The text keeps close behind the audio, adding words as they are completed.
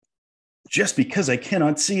Just because I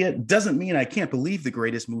cannot see it doesn't mean I can't believe the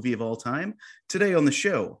greatest movie of all time. Today on the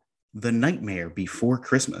show, The Nightmare Before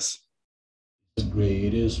Christmas. The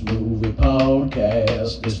greatest movie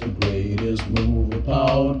podcast. It's the greatest movie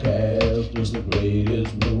podcast. It's the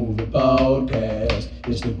greatest movie podcast.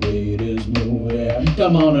 It's the greatest movie.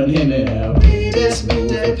 Come on and hear me now. Greatest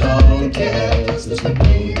movie podcast. It's the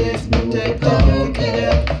greatest movie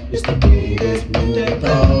podcast. It's the greatest movie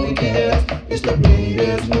podcast. It's the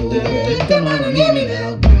greatest movie. Come on and hear me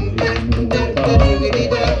now. Greatest movie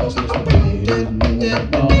podcast. It's the greatest movie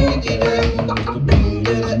podcast. It's the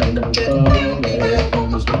greatest movie podcast.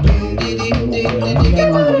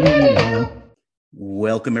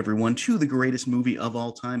 Welcome, everyone, to the greatest movie of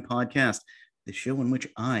all time podcast, the show in which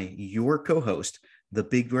I, your co-host, the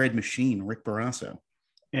Big Red Machine, Rick Barrasso,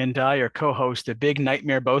 and I, your co-host, the Big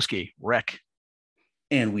Nightmare Boski, Rick.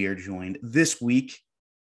 And we are joined this week,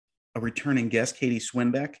 a returning guest, Katie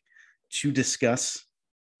Swenbeck, to discuss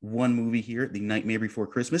one movie here, The Nightmare Before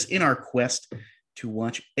Christmas, in our quest to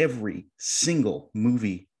watch every single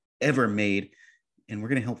movie ever made. And we're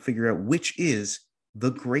going to help figure out which is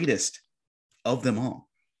the greatest of them all.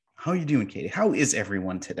 How are you doing, Katie? How is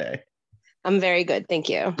everyone today? I'm very good. Thank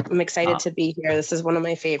you. I'm excited to be here. This is one of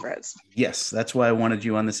my favorites. Yes, that's why I wanted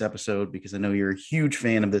you on this episode, because I know you're a huge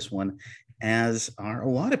fan of this one, as are a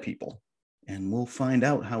lot of people. And we'll find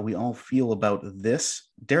out how we all feel about this.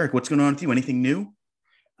 Derek, what's going on with you? Anything new?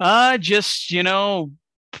 Just,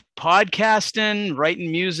 podcasting,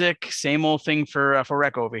 writing music, same old thing for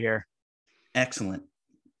Rick over here. Excellent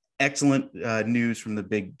news from the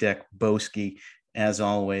big deck Boski, as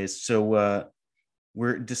always. So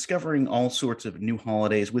we're discovering all sorts of new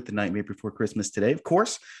holidays with The Nightmare Before Christmas today, of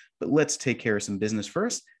course, but let's take care of some business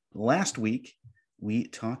first. Last week, we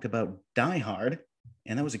talked about Die Hard,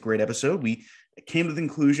 and that was a great episode. We came to the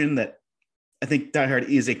conclusion that I think Die Hard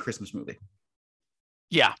is a Christmas movie.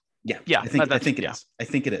 Yeah. I think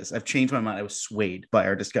it is. I've changed my mind. I was swayed by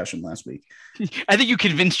our discussion last week. I think you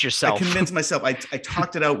convinced yourself. I convinced myself. I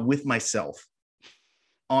talked it out with myself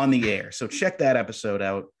on the air. So check that episode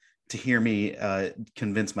out to hear me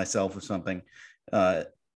convince myself of something.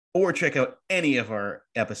 Or check out any of our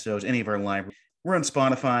episodes, any of our live. We're on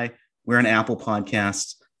Spotify. We're on Apple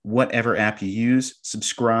Podcasts. Whatever app you use,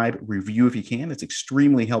 subscribe, review if you can. It's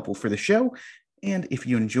extremely helpful for the show. And if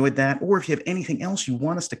you enjoyed that, or if you have anything else you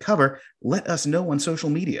want us to cover, let us know on social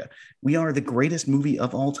media. We are the Greatest Movie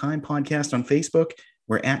of All Time podcast on Facebook.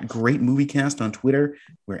 We're at Great Movie Cast on Twitter.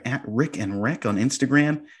 We're at Rick and Rec on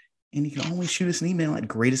Instagram. And you can always shoot us an email at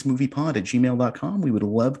greatestmoviepod@gmail.com. We would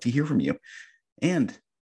love to hear from you. And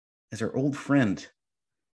as our old friend,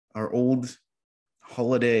 our old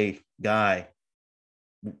holiday guy,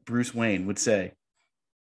 Bruce Wayne would say,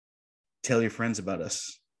 tell your friends about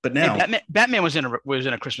us. But now, hey, Batman was in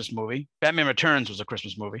a Christmas movie. Batman Returns was a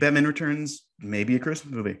Christmas movie. Batman Returns, maybe a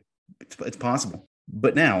Christmas movie. It's possible.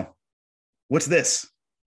 But now, what's this?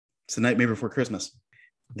 It's The Nightmare Before Christmas.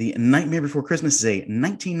 The Nightmare Before Christmas is a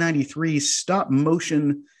 1993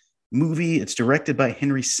 stop-motion movie. It's directed by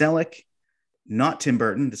Henry Selick, not Tim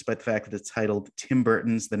Burton, despite the fact that it's titled Tim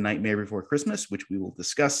Burton's The Nightmare Before Christmas, which we will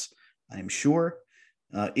discuss, I'm sure.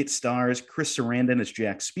 It stars Chris Sarandon as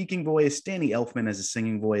Jack's speaking voice, Danny Elfman as a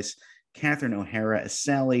singing voice, Catherine O'Hara as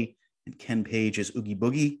Sally, and Ken Page as Oogie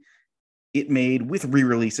Boogie. It made, with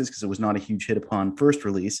re-releases, because it was not a huge hit upon first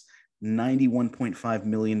release, $91.5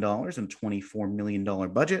 million and $24 million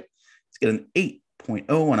budget. It's got an 8.0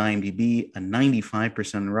 on IMDb, a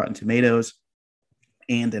 95% on Rotten Tomatoes,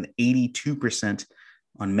 and an 82%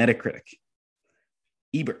 on Metacritic.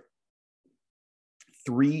 Ebert,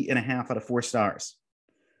 3.5 out of 4 stars.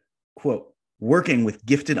 Quote, working with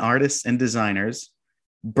gifted artists and designers,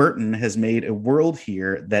 Burton has made a world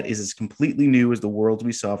here that is as completely new as the worlds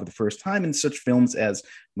we saw for the first time in such films as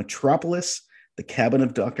Metropolis, The Cabin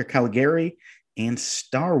of Dr. Caligari, and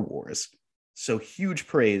Star Wars. So huge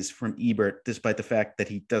praise from Ebert, despite the fact that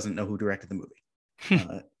he doesn't know who directed the movie.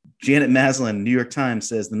 Janet Maslin, New York Times,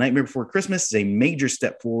 says The Nightmare Before Christmas is a major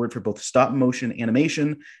step forward for both stop motion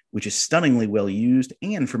animation, which is stunningly well used,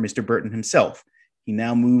 and for Mr. Burton himself. He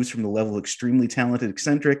now moves from the level of extremely talented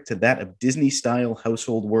eccentric to that of Disney-style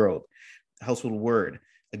household word.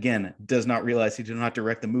 Again, does not realize he did not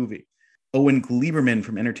direct the movie. Owen Gleiberman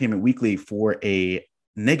from Entertainment Weekly, for a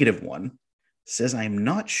 -1, says, I am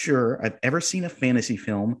not sure I've ever seen a fantasy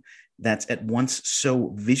film that's at once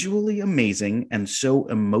so visually amazing and so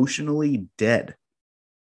emotionally dead.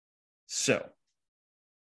 So,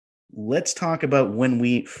 let's talk about when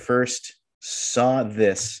we first saw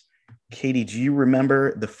this. Katie, do you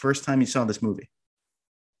remember the first time you saw this movie?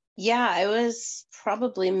 Yeah, I was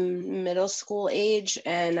probably middle school age,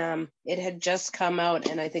 and it had just come out,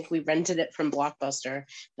 and I think we rented it from Blockbuster,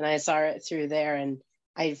 and I saw it through there, and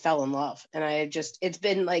I fell in love. And it's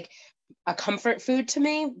been like a comfort food to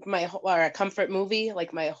me, or a comfort movie,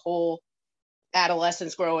 like my whole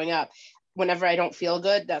adolescence growing up. Whenever I don't feel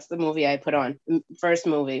good, that's the movie I put on. First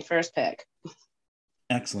movie, first pick.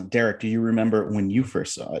 Excellent. Derek, do you remember when you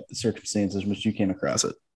first saw it, the circumstances in which you came across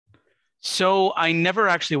it? So I never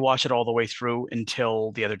actually watched it all the way through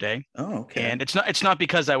until the other day. Oh, okay. And it's not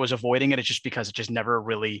because I was avoiding it. It's just because it just never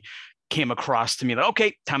really came across to me like,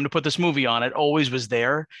 okay, time to put this movie on. It always was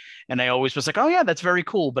there. And I always was like, oh yeah, that's very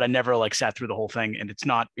cool. But I never like sat through the whole thing. And it's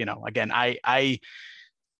not, again, I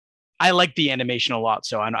like the animation a lot.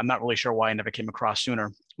 So I'm not really sure why I never came across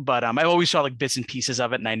sooner. But I always saw like bits and pieces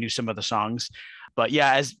of it, and I knew some of the songs. But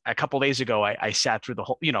yeah, as a couple days ago, I sat through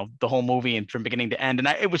the whole movie and from beginning to end. And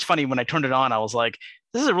it was funny when I turned it on, I was like,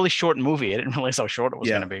 this is a really short movie. I didn't realize how short it was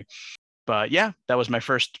going to be. But yeah, that was my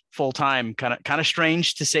first full time. Kind of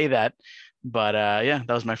strange to say that, but yeah,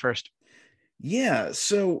 that was my first. Yeah.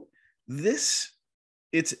 So it's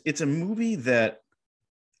a movie that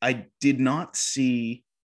I did not see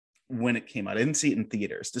when it came out. I didn't see it in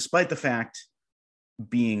theaters, despite the fact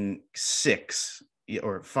being 6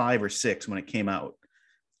 or 5 or 6 when it came out.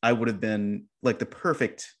 I would have been like the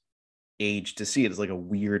perfect age to see it as like a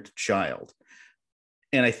weird child.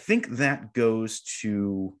 And I think that goes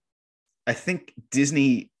to, I think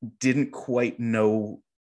Disney didn't quite know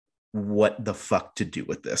what the fuck to do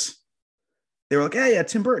with this. They were like, hey, yeah,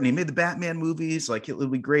 Tim Burton, he made the Batman movies, like it'll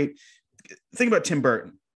be great. Think about Tim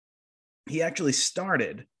Burton. He actually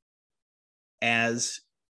started as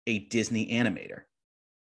a Disney animator,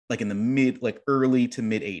 like in the early to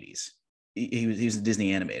mid 80s. He was a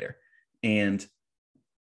Disney animator. And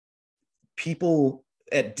people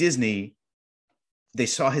at Disney, they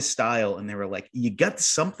saw his style and they were like, you got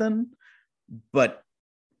something, but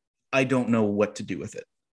I don't know what to do with it.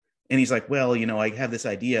 And he's like, well, I have this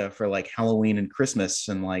idea for like Halloween and Christmas,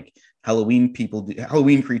 and like Halloween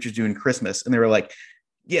creatures doing Christmas. And they were like,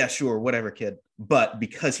 yeah, sure, whatever, kid. But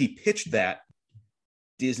because he pitched that,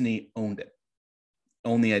 Disney owned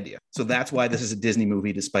the idea. So that's why this is a Disney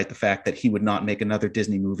movie, despite the fact that he would not make another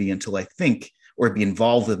Disney movie until I think, or be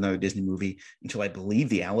involved with another Disney movie until I believe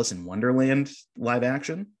the Alice in Wonderland live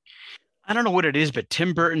action. I don't know what it is, but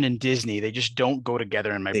Tim Burton and Disney, they just don't go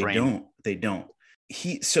together in my brain. They don't.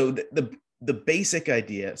 So the basic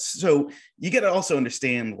idea. So you got to also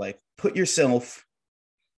understand, like, put yourself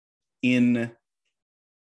in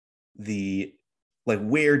the, like,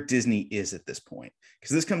 where Disney is at this point.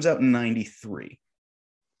 Because this comes out in 93.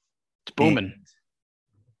 It's booming.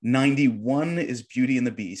 91 is Beauty and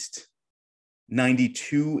the Beast.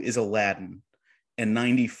 92 is Aladdin. And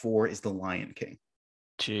 94 is The Lion King.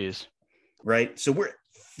 Jeez. Right? So we're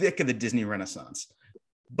thick of the Disney Renaissance.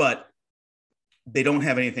 But they don't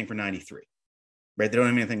have anything for 93. Right? They don't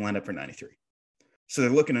have anything lined up for 93. So they're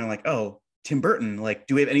looking at like, oh, Tim Burton, like,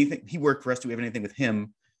 do we have anything? He worked for us. Do we have anything with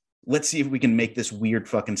him? Let's see if we can make this weird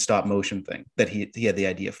fucking stop motion thing that he had the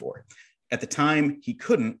idea for. At the time, he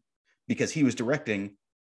couldn't, because he was directing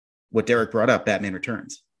what Derek brought up, Batman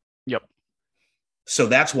Returns. Yep. So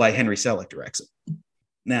that's why Henry Selick directs it.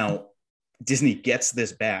 Now, Disney gets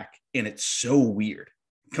this back, and it's so weird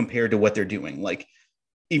compared to what they're doing. Like,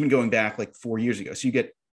 even going back like 4 years ago. So you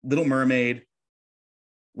get Little Mermaid,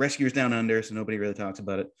 Rescuers Down Under, so nobody really talks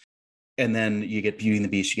about it. And then you get Beauty and the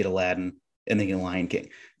Beast, you get Aladdin, and then you get Lion King.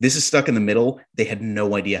 This is stuck in the middle. They had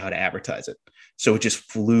no idea how to advertise it. So it just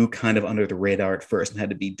flew kind of under the radar at first and had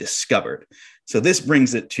to be discovered. So this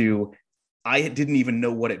brings it to, I didn't even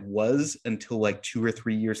know what it was until like 2 or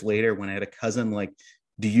 3 years later, when I had a cousin like,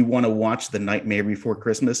 do you want to watch The Nightmare Before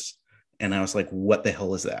Christmas? And I was like, what the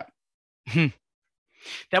hell is that?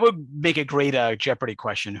 That would make a great Jeopardy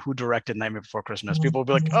question. Who directed Nightmare Before Christmas? People would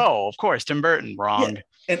be like, oh, of course, Tim Burton. Wrong.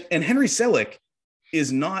 Yeah. And Henry Selick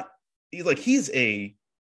is not, like, he's a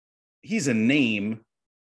name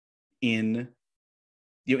in,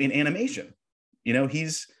 in animation.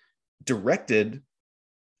 He's directed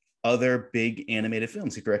other big animated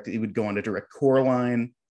films. He would go on to direct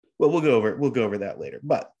Coraline. Well, we'll go over that later.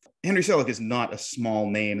 But Henry Selick is not a small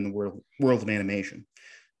name in the world of animation.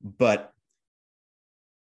 But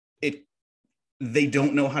they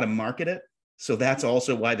don't know how to market it. So that's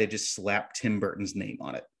also why they just slapped Tim Burton's name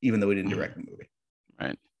on it, even though he didn't direct the movie.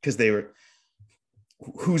 Right. Because they were,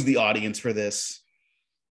 who's the audience for this?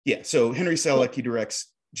 Yeah. So Henry Selick, he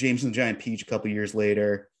directs James and the Giant Peach a couple years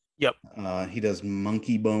later. Yep. He does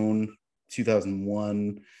Monkey Bone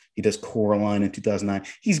 2001. He does Coraline in 2009.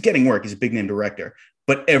 He's getting work. He's a big name director,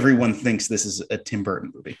 but everyone thinks this is a Tim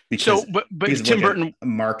Burton movie because, because Tim of like Burton, a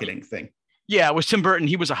marketing thing. yeah, it was Tim Burton.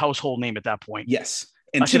 He was a household name at that point. Yes.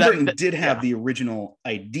 And So Tim Burton did have the original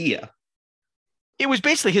idea. It was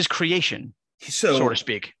basically his creation, so to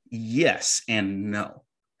speak. Yes and no.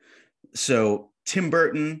 So Tim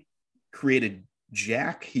Burton created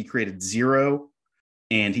Jack, he created Zero,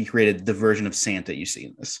 and he created the version of Santa you see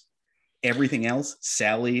in this. Everything else,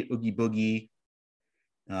 Sally, Oogie Boogie,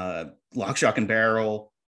 Lock, Shock, and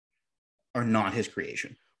Barrel, are not his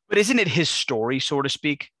creation. But isn't it his story, so to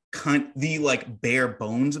speak? The like bare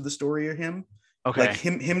bones of the story are him. Okay. Like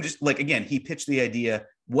him just like, again, he pitched the idea,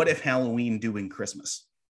 what if Halloween doing Christmas?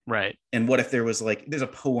 Right. And what if there was like, there's a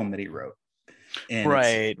poem that he wrote. And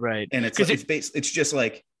right. And it's like, it's just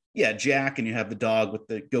like, yeah, Jack, and you have the dog with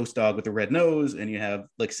the ghost dog with the red nose, and you have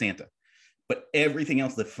like Santa. But everything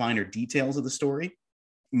else, the finer details of the story,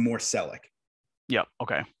 more Selleck. Yep.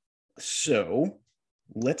 Okay. So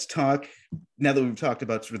let's talk, now that we've talked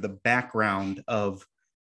about sort of the background of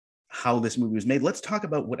how this movie was made, let's talk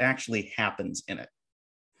about what actually happens in it.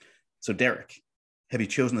 So Derek, have you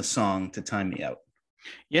chosen a song to time me out?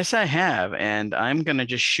 Yes, I have. And I'm going to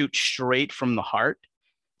just shoot straight from the heart.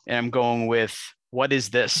 And I'm going with What Is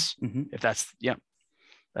This? Mm-hmm. If that's, yeah.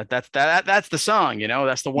 That's the song, you know,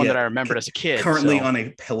 that's the one that I remembered as a kid. Currently on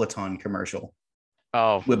a Peloton commercial.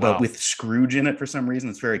 Oh, but with Scrooge in it for some reason.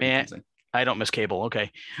 It's very confusing. I don't miss cable. Okay.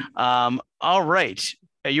 All right.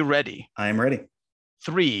 Are you ready? I am ready.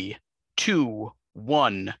 3, 2,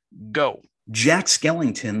 1, go. Jack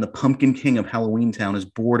Skellington, the Pumpkin King of Halloween Town, is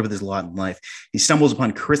bored with his lot in life. He stumbles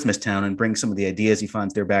upon Christmas Town and brings some of the ideas he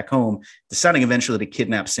finds there back home, deciding eventually to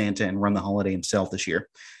kidnap Santa and run the holiday himself this year.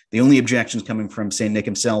 The only objections coming from St. Nick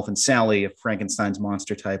himself and Sally, a Frankenstein's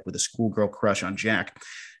monster type with a schoolgirl crush on Jack.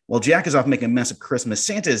 While Jack is off making a mess of Christmas,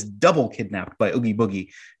 Santa is double kidnapped by Oogie Boogie,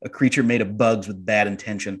 a creature made of bugs with bad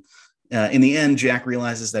intention. In the end, Jack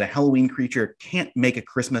realizes that a Halloween creature can't make a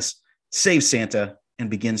Christmas, saves Santa, and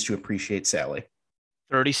begins to appreciate Sally.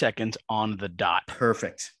 30 seconds on the dot.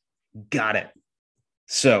 Perfect. Got it.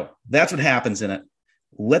 So that's what happens in it.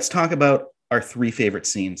 Let's talk about our 3 favorite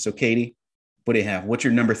scenes. So Katie, what do you have? What's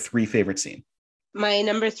your number 3 favorite scene? My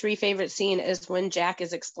number 3 favorite scene is when Jack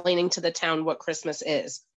is explaining to the town what Christmas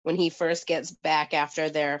is, when he first gets back after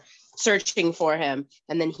they're searching for him.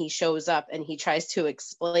 And then he shows up and he tries to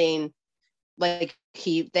explain, like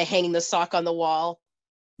they're hanging the sock on the wall.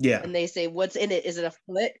 Yeah. And they say, what's in it? Is it a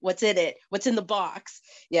foot? What's in it? What's in the box?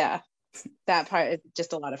 Yeah. That part is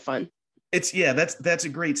just a lot of fun. That's a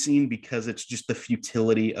great scene because it's just the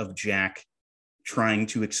futility of Jack trying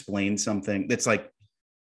to explain something that's like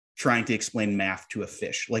trying to explain math to a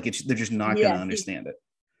fish. Like they're just not going to understand it.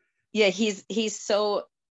 Yeah, he's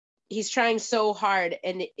trying so hard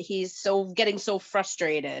and he's getting so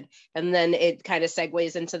frustrated. And then it kind of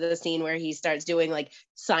segues into the scene where he starts doing like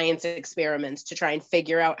science experiments to try and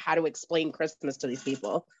figure out how to explain Christmas to these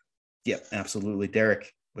people. Yep, absolutely.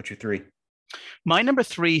 Derek, what's your 3? My number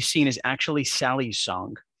 3 scene is actually Sally's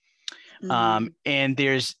song. And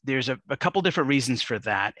there's a couple different reasons for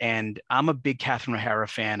that. And I'm a big Catherine O'Hara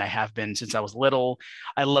fan. I have been since I was little.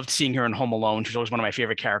 I loved seeing her in Home Alone. She's always one of my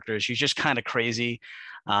favorite characters. She's just kind of crazy.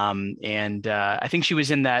 I think she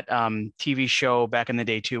was in that TV show back in the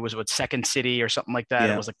day too. Was it Second City or something like that?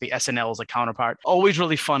 Yeah. It was like the SNL's like counterpart. Always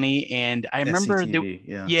really funny. And I remember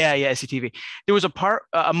SCTV. There was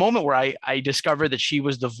a moment where I discovered that she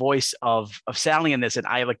was the voice of Sally in this, and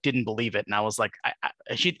I like didn't believe it. And I was like,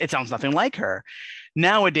 it sounds nothing like her.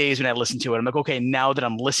 Nowadays, when I listen to it, I'm like, okay, now that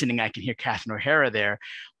I'm listening, I can hear Catherine O'Hara there.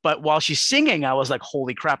 But while she's singing, I was like,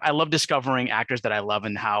 holy crap. I love discovering actors that I love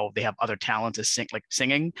and how they have other talents as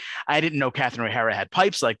singing. I didn't know Catherine O'Hara had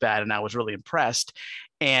pipes like that, and I was really impressed.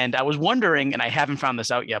 And I was wondering, and I haven't found this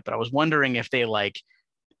out yet, but I was wondering if they like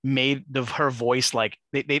made her voice, like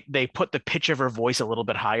they put the pitch of her voice a little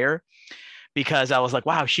bit higher, because I was like,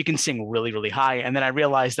 wow, she can sing really, really high. And then I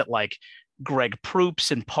realized that like Greg Proops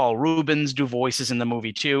and Paul Rubens do voices in the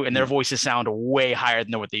movie too, and their voices sound way higher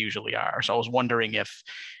than what they usually are. So I was wondering if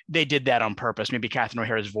they did that on purpose. Maybe Catherine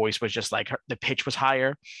O'Hara's voice was just like the pitch was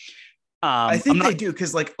higher. I think they do,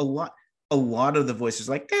 because like a lot of the voices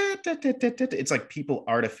like it's like people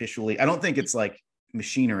artificially. I don't think it's like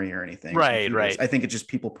machinery or anything. Right. I think it's just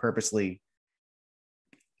people purposely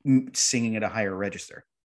singing at a higher register.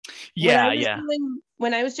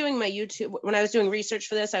 When I was doing research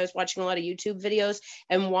for this, I was watching a lot of YouTube videos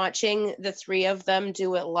and watching the 3 of them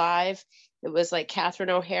do it live. It was like Catherine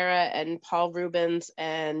O'Hara and Paul Rubens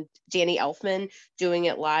and Danny Elfman doing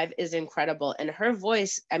it live is incredible. And her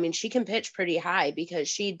voice, I mean, she can pitch pretty high because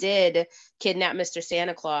she did Kidnap Mr.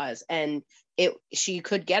 Santa Claus, and she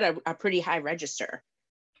could get a pretty high register.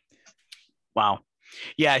 Wow.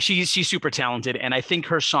 Yeah, she's super talented, and I think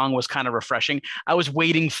her song was kind of refreshing. I was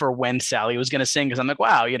waiting for when Sally was going to sing because I'm like,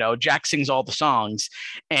 wow, Jack sings all the songs,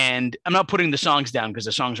 and I'm not putting the songs down because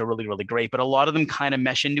the songs are really, really great, but a lot of them kind of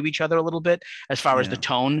mesh into each other a little bit as far as the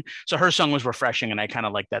tone. So her song was refreshing, and I kind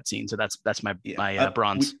of like that scene. So that's my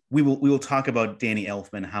bronze. We will talk about Danny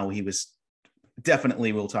Elfman, how he was.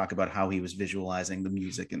 Definitely we'll talk about how he was visualizing the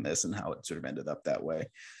music in this and how it sort of ended up that way.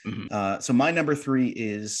 Mm-hmm. So my number 3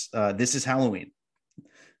 is This Is Halloween.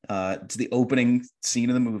 It's the opening scene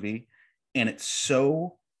of the movie, and it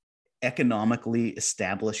so economically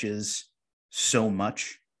establishes so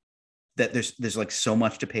much that there's like so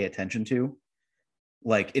much to pay attention to.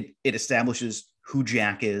 Like it establishes who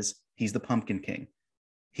Jack is. He's the Pumpkin King.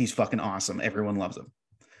 He's fucking awesome. Everyone loves him.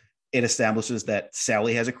 It establishes that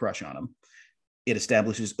Sally has a crush on him. It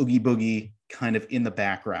establishes Oogie Boogie kind of in the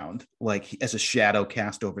background, like as a shadow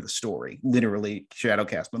cast over the story, literally shadow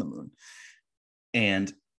cast on the moon.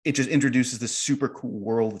 And it just introduces this super cool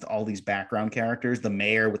world with all these background characters. The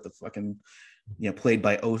mayor with the fucking, played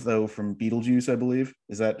by Otho from Beetlejuice, I believe.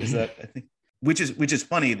 Is that I think, which is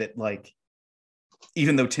funny that like,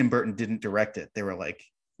 even though Tim Burton didn't direct it, they were like,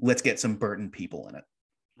 let's get some Burton people in it.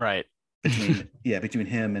 Right. Between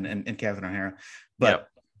him and Catherine O'Hara. But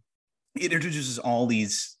it introduces all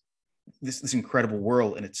this incredible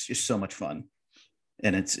world, and it's just so much fun.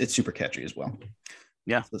 And it's super catchy as well.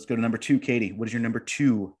 Yeah. So let's go to number 2, Katie. What is your number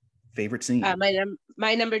 2 favorite scene?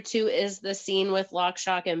 My number 2 is the scene with Lock,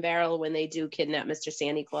 Shock, and Barrel when they do Kidnap Mr.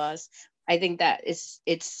 Santa Claus. I think that it's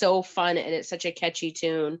so fun, and it's such a catchy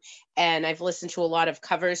tune. And I've listened to a lot of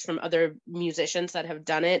covers from other musicians that have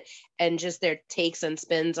done it, and just their takes and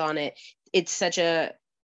spins on it. It's such a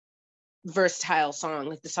versatile song.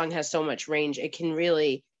 Like the song has so much range. It can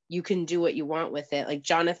really, you can do what you want with it. Like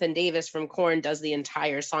Jonathan Davis from Korn does the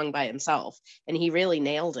entire song by himself, and he really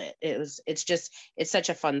nailed it. It's such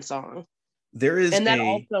a fun song. There is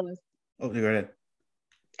also go ahead.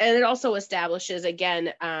 And it also establishes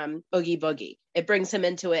again Oogie Boogie. It brings him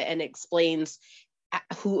into it and explains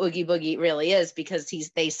who Oogie Boogie really is, because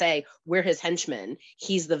they say we're his henchmen.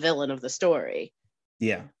 He's the villain of the story.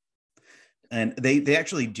 Yeah. And they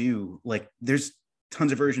actually do, like, there's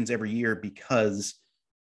tons of versions every year because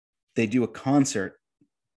they do a concert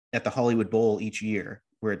at the Hollywood Bowl each year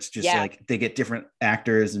where it's just like they get different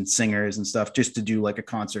actors and singers and stuff just to do like a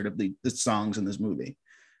concert of the songs in this movie.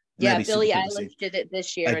 And Billie Eilish did it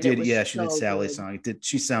this year. She did Sally's song.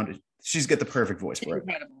 She's got the perfect voice for it.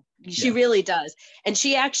 Incredible. She really does. And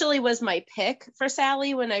she actually was my pick for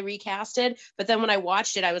Sally when I recasted. But then when I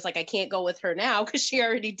watched it, I was like, I can't go with her now because she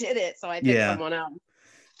already did it. So I picked someone else.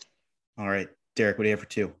 All right. Derek, what do you have for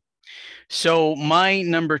 2? So my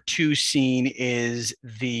number 2 scene is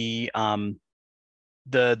the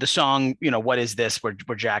song, What Is This, where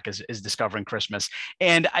Jack is discovering Christmas.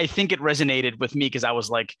 And I think it resonated with me because I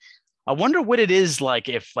was like, I wonder what it is like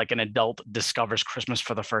if like an adult discovers Christmas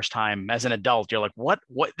for the first time. As an adult, you're like, what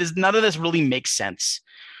none of this really makes sense.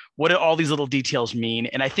 What do all these little details mean?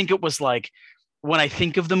 And I think it was like, when I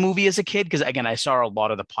think of the movie as a kid, because again, I saw a lot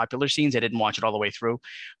of the popular scenes. I didn't watch it all the way through,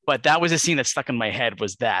 but that was a scene that stuck in my head,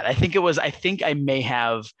 was that. I think I may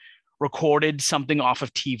have recorded something off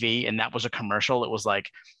of TV, and that was a commercial. It was like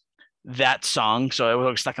that song. So it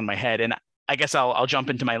was stuck in my head. And I guess I'll jump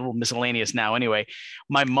into my little miscellaneous now. Anyway,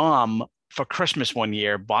 my mom for Christmas one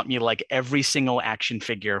year bought me like every single action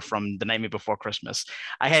figure from The Nightmare Before Christmas.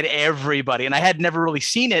 I had everybody, and I had never really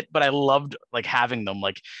seen it, but I loved like having them.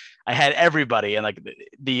 Like I had everybody, and like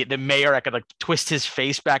the mayor, I could like twist his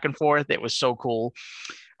face back and forth. It was so cool.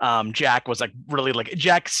 Jack was like really like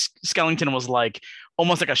Jack Skellington was like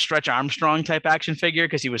almost like a Stretch Armstrong type action figure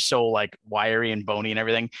because he was so like wiry and bony and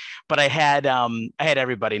everything. But I had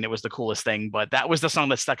everybody, and it was the coolest thing. But that was the song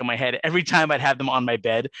that stuck in my head. Every time I'd have them on my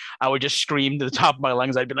bed, I would just scream to the top of my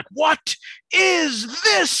lungs. I'd be like, "What is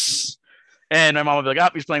this?" And my mom would be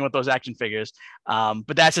like, "Oh, he's playing with those action figures."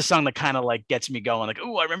 But that's a song that kind of like gets me going. Like,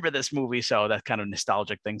 "Oh, I remember this movie." So that's kind of a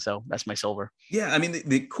nostalgic thing. So that's my silver. Yeah, I mean,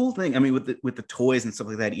 the cool thing, I mean, with the toys and stuff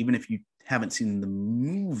like that, even if you haven't seen the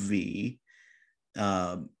movie,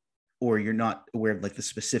 or you're not aware of like the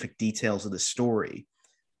specific details of the story,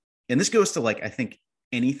 and this goes to like, I think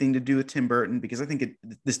anything to do with Tim Burton, because I think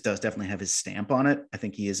this does definitely have his stamp on it. I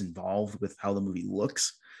think he is involved with how the movie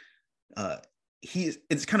looks.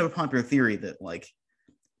 It's kind of a popular theory that like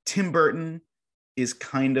Tim Burton is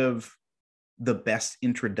kind of the best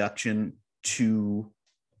introduction to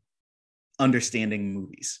understanding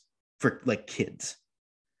movies for like kids,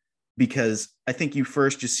 because I think you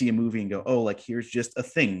first just see a movie and go, oh, like here's just a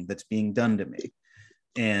thing that's being done to me.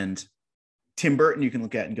 And Tim Burton, you can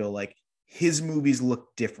look at and go like, his movies look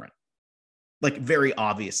different, like very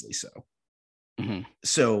obviously so. Mm-hmm.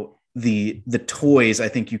 So the toys, I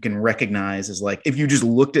think you can recognize as like, if you just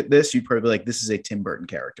looked at this, you'd probably be like, this is a Tim Burton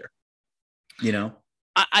character, you know?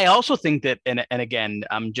 I also think that, and again,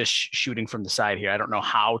 I'm just shooting from the side here. I don't know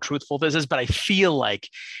how truthful this is, but I feel like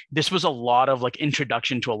this was a lot of like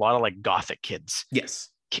introduction to a lot of like gothic kids. Yes.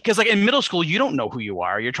 Because like in middle school, you don't know who you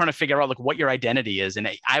are. You're trying to figure out like what your identity is. And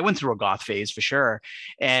I went through a goth phase for sure.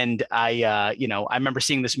 And I remember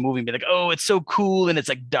seeing this movie and be like, oh, it's so cool. And it's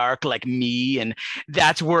like dark like me. And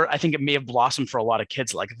that's where I think it may have blossomed for a lot of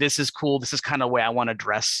kids. Like, this is cool. This is kind of the way I want to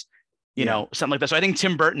dress, you know, something like that. So I think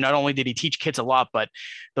Tim Burton, not only did he teach kids a lot, but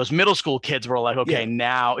those middle school kids were like, okay,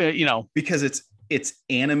 now, you know. Because it's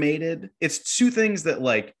animated. It's two things that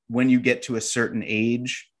like when you get to a certain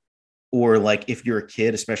age, or like if you're a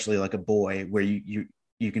kid, especially like a boy, where you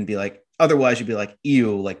can be like, otherwise you'd be like,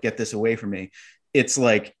 ew, like get this away from me. It's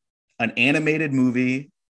like an animated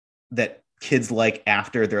movie that kids like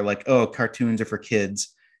after they're like, oh, cartoons are for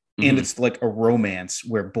kids. Mm-hmm. And it's like a romance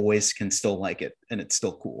where boys can still like it and it's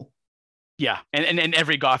still cool. Yeah. And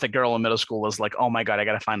every gothic girl in middle school was like, oh my God, I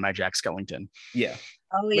got to find my Jack Skellington. Yeah.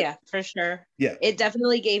 Oh yeah, for sure. Yeah. It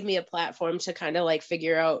definitely gave me a platform to kind of like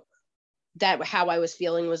figure out that how I was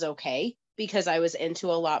feeling was okay, because I was into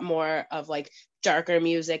a lot more of like darker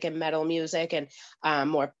music and metal music and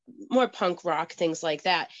more punk rock, things like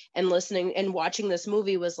that. And listening and watching this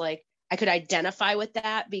movie was like, I could identify with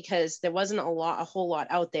that, because there wasn't a whole lot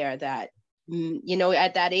out there that, you know,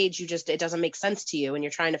 at that age, it doesn't make sense to you and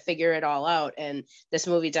you're trying to figure it all out. And this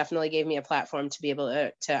movie definitely gave me a platform to be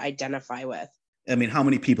able to identify with. I mean, how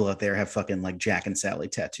many people out there have fucking like Jack and Sally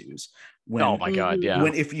tattoos? Oh my God. Yeah.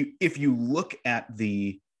 When if you look at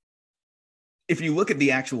the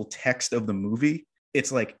actual text of the movie,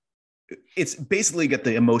 it's like, it's basically got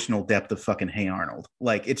the emotional depth of fucking Hey Arnold.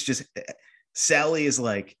 Like, it's just, Sally is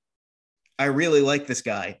like, I really like this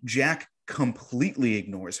guy. Jack completely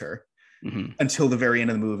ignores her until the very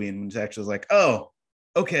end of the movie, and Jack was like, oh,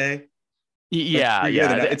 okay. Yeah. Like,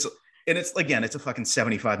 yeah. It's again, it's a fucking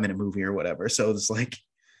 75-minute movie or whatever. So it's like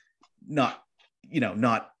not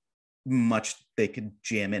much they could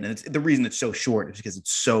jam in. And the reason it's so short is because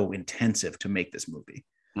it's so intensive to make this movie.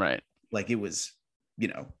 Right. Like, it was, you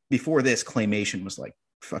know, before this, claymation was like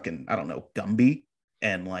fucking, I don't know, Gumby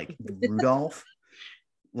and like Rudolph.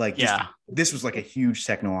 Like, this was like a huge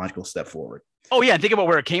technological step forward. Oh yeah. Think about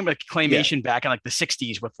where it came, like claymation back in like the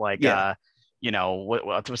 60s with like, you know,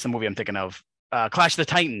 what's the movie I'm thinking of? Clash of the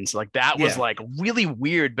Titans. Like, that was like really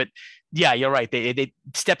weird, but yeah, you're right. They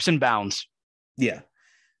steps and bounds. Yeah.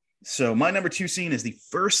 So my number 2 scene is the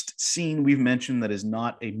first scene we've mentioned that is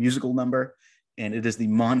not a musical number, and it is the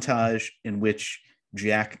montage in which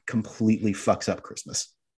Jack completely fucks up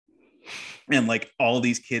Christmas. And like all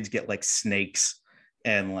these kids get like snakes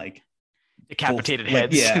and like decapitated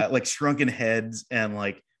heads. Like shrunken heads and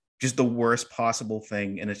like just the worst possible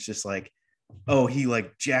thing. And it's just like, oh,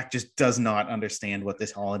 Jack just does not understand what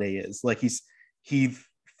this holiday is. Like, he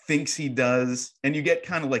thinks he does. And you get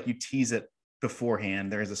kind of like, you tease it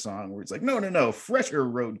beforehand. There's a song where it's like, no, fresher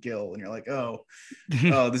roadkill. And you're like, oh,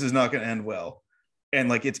 this is not going to end well. And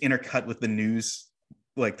like, it's intercut with the news,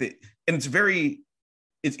 and it's very,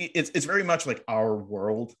 it's very much like our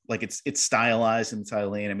world. Like, it's stylized in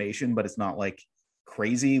style animation, but it's not like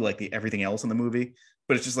crazy like everything else in the movie.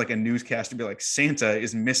 But it's just like a newscaster be like, Santa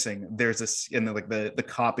is missing. There's this, and then like the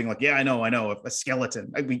cop being like, yeah, I know, a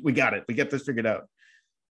skeleton. We got it. We get this figured out.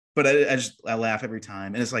 But I laugh every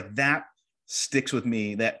time, and it's like that sticks with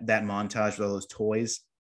me. That montage with all those toys,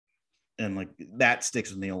 and like that sticks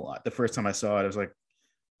with me a lot. The first time I saw it, I was like,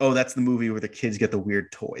 oh, that's the movie where the kids get the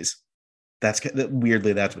weird toys.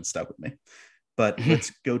 Weirdly, that's what stuck with me. But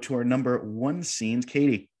let's go to our number 1 scenes.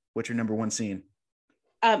 Katie, what's your number 1 scene?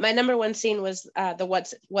 My number 1 scene was the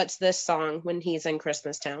What's This song when he's in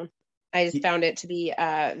Christmastown. I found it to be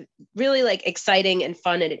really like exciting and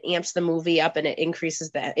fun, and it amps the movie up, and it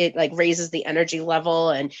increases it like raises the energy level,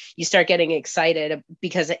 and you start getting excited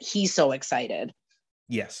because he's so excited.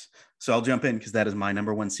 Yes. So I'll jump in because that is my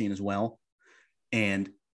number 1 scene as well. And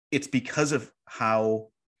it's because of how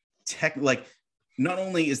not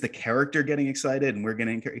only is the character getting excited and we're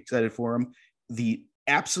getting excited for him, the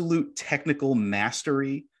absolute technical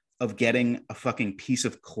mastery of getting a fucking piece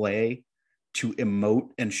of clay to emote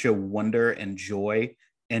and show wonder and joy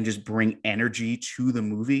and just bring energy to the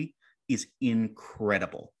movie is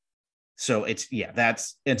incredible. So it's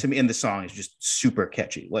that's, and to me, and the song is just super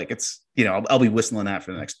catchy. Like it's, I'll be whistling that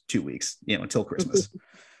for the next 2 weeks, until Christmas.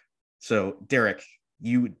 So Derek,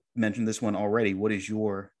 you mentioned this one already. What is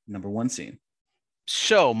your number one scene?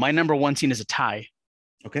 So my number one scene is a tie.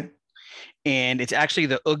 Okay. And it's actually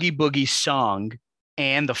the Oogie Boogie song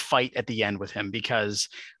and the fight at the end with him, because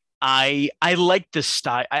I like this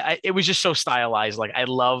style. It was just so stylized. Like I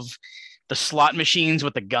love the slot machines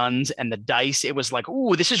with the guns and the dice. It was like,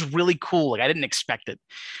 ooh, this is really cool. Like I didn't expect it.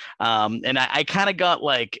 And I kind of got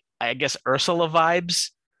like, I guess, Ursula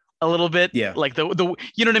vibes a little bit. Yeah. Like the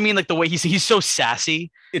you know what I mean? Like the way he's so sassy.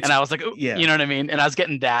 And I was like, yeah, you know what I mean? And I was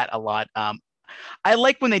getting that a lot. I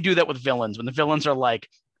like when they do that with villains, when the villains are like,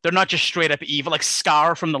 they're not just straight up evil. Like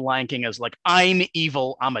Scar from The Lion King is like, I'm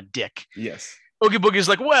evil, I'm a dick. Yes. Oogie Boogie is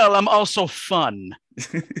like, well, I'm also fun.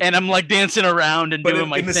 And I'm like dancing around and doing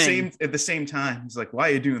my thing. At the same time, he's like, why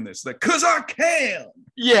are you doing this? Like, cause I can.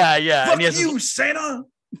 Yeah. Fuck you, Santa.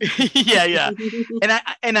 yeah.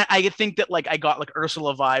 And I think that like I got like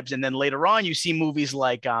Ursula vibes, and then later on you see movies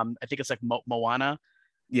like I think it's like Moana.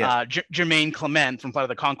 Yeah. Jermaine Clement from Flight of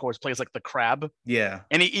the Conchords plays like the crab. Yeah.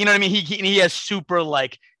 And he, you know what I mean? He has super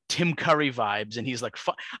like Tim Curry vibes, and he's like,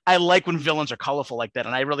 I like when villains are colorful like that,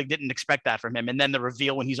 and I really didn't expect that from him. And then the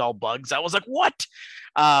reveal when he's all bugs, I was like, what?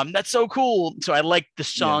 That's so cool. So I liked the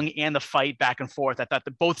song and the fight back and forth. I thought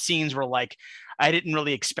that both scenes were like, I didn't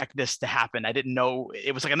really expect this to happen. I didn't know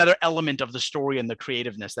it was like another element of the story and the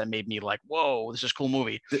creativeness that made me like, whoa, this is a cool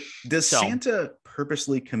movie. Does Santa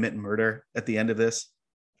purposely commit murder at the end of this?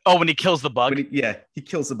 Oh, when he kills the bug? He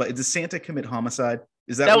kills the bug. Does Santa commit homicide?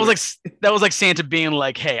 Is that was like Santa being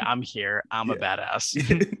like, hey, I'm here. I'm a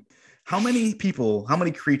badass. How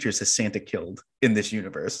many creatures has Santa killed in this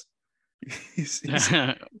universe? He's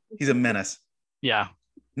a menace. Yeah.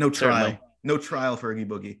 No trial. Certainly. No trial for Oogie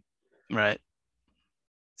Boogie. Right.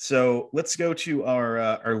 So let's go to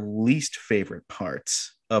our least favorite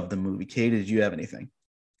parts of the movie. Katie, did you have anything?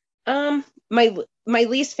 My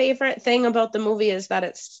least favorite thing about the movie is that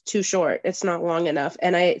it's too short. It's not long enough.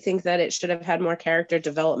 And I think that it should have had more character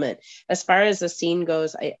development. As far as the scene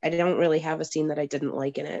goes, I don't really have a scene that I didn't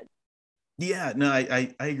like in it. Yeah, no,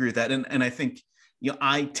 I agree with that. And I think,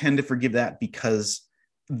 I tend to forgive that because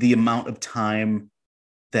the amount of time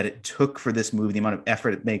that it took for this movie, the amount of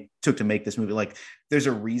effort it took to make this movie, like there's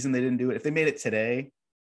a reason they didn't do it. If they made it today,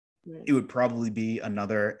 it would probably be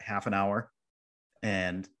another half an hour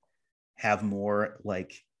and have more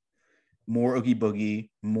Oogie Boogie,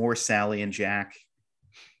 more Sally and Jack,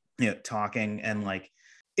 talking, and like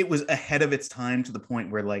it was ahead of its time to the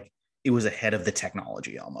point where like it was ahead of the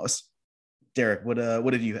technology almost. Derek,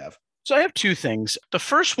 what did you have? So I have two things. The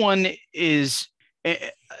first one is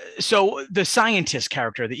so the scientist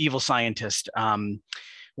character, the evil scientist,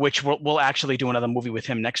 which we'll actually do another movie with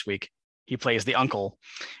him next week. He plays the uncle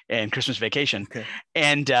in Christmas Vacation. Okay.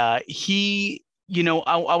 And he,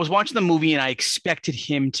 I was watching the movie and I expected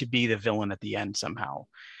him to be the villain at the end somehow.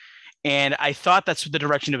 And I thought that's the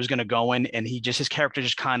direction it was going to go in. And his character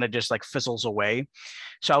just kind of just like fizzles away.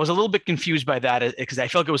 So I was a little bit confused by that because I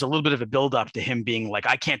felt like it was a little bit of a buildup to him being like,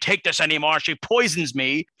 I can't take this anymore. She poisons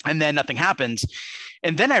me. And then nothing happens.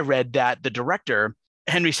 And then I read that the director,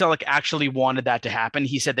 Henry Selick, actually wanted that to happen.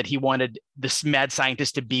 He said that he wanted this mad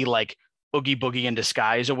scientist to be like Oogie Boogie in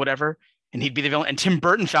disguise or whatever. And he'd be the villain. And Tim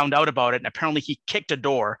Burton found out about it. And apparently he kicked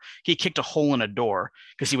a hole in a door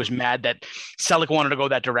because he was mad that Selick wanted to go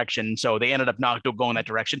that direction. So they ended up not going that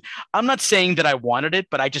direction. I'm not saying that I wanted it,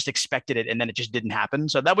 but I just expected it. And then it just didn't happen.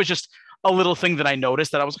 So that was just a little thing that I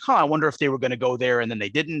noticed that I was like, I wonder if they were going to go there. And then they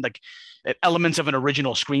didn't. Like elements of an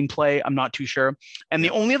original screenplay. I'm not too sure. And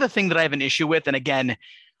the only other thing that I have an issue with, and again,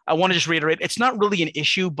 I want to just reiterate, it's not really an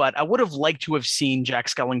issue, but I would have liked to have seen Jack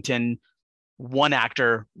Skellington, one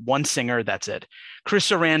actor, one singer, that's it. Chris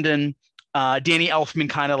Sarandon, Danny Elfman,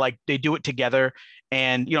 kind of like they do it together.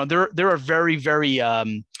 And, there are very, very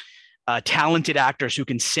talented actors who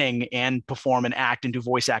can sing and perform and act and do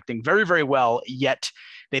voice acting very, very well. Yet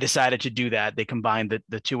they decided to do that. They combined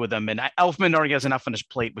the two of them. And Elfman already has enough on his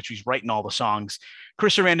plate, which he's writing all the songs.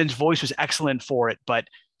 Chris Sarandon's voice was excellent for it. But,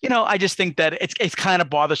 I just think that it's kind of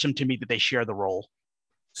bothersome to me that they share the role.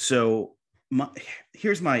 So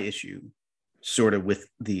here's my issue sort of with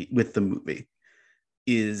the movie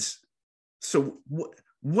is, so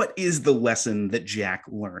what is the lesson that Jack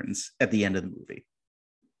learns at the end of the movie?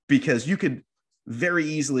 Because you could very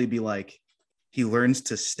easily be like, he learns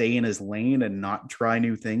to stay in his lane and not try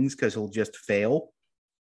new things because he'll just fail.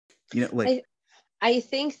 I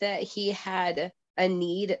think that he had a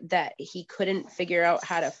need that he couldn't figure out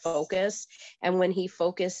how to focus. And when he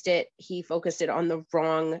focused it on the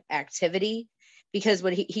wrong activity. because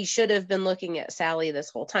what he should have been looking at Sally this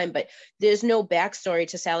whole time, but there's no backstory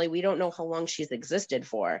to Sally. We don't know how long she's existed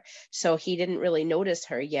for. So he didn't really notice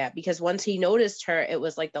her yet, because once he noticed her, it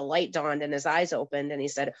was like the light dawned and his eyes opened and he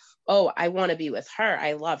said, oh, I want to be with her.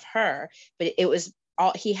 I love her. But it was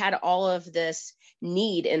all, he had all of this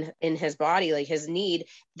need in his body, like his need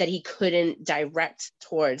that he couldn't direct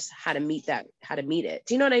towards how to meet it.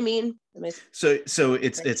 Do you know what I mean? So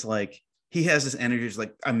it's like he has this energy. It's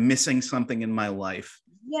like, I'm missing something in my life.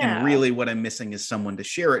 Yeah. And really what I'm missing is someone to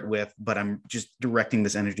share it with, but I'm just directing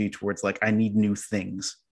this energy towards like, I need new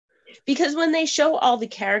things. Because when they show all the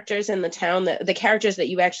characters in the town, the characters that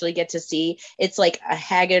you actually get to see, it's like a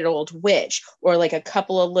haggard old witch or like a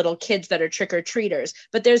couple of little kids that are trick-or-treaters.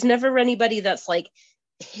 But there's never anybody that's like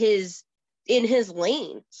in his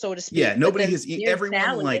lane, so to speak. Yeah, nobody has everyone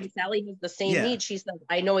Sally, like, and Sally has the same need. She said,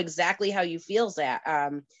 I know exactly how you feel, Zach.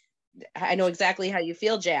 I know exactly how you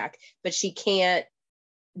feel, Jack, but she can't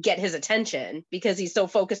get his attention because he's so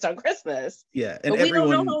focused on Christmas. Yeah. And but we don't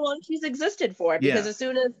know how long she's existed for, because as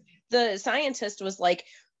soon as the scientist was like,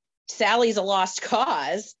 Sally's a lost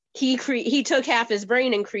cause, he took half his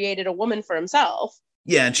brain and created a woman for himself.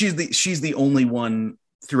 Yeah, and she's the only one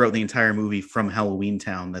throughout the entire movie from Halloween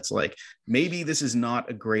Town that's like, maybe this is not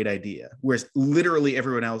a great idea. Whereas literally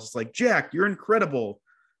everyone else is like, Jack, you're incredible.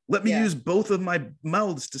 Let me use both of my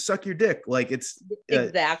mouths to suck your dick. Like it's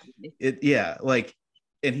exactly like,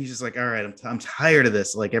 and he's just like, all right, I'm tired of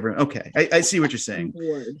this. Like everyone, okay, I see what you're saying.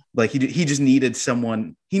 Like he just needed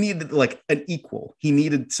someone. He needed like an equal. He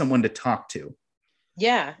needed someone to talk to.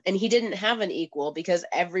 Yeah, and he didn't have an equal because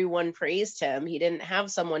everyone praised him. He didn't have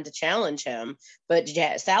someone to challenge him, but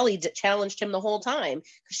Sally challenged him the whole time.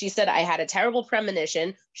 She said, I had a terrible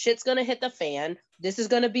premonition. Shit's going to hit the fan. This is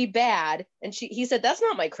going to be bad. And he said, that's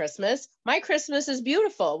not my Christmas. My Christmas is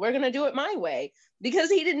beautiful. We're going to do it my way. Because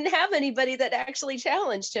he didn't have anybody that actually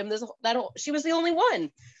challenged him. She was the only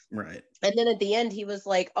one. Right. And then at the end, he was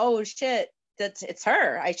like, oh, shit, it's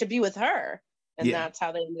her. I should be with her. And that's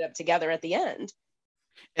how they ended up together at the end.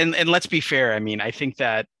 And let's be fair. I mean, I think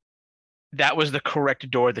that was the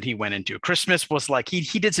correct door that he went into. Christmas was like,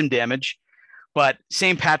 he did some damage, but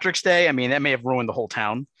St. Patrick's Day, I mean, that may have ruined the whole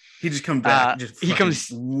town. He just comes back, he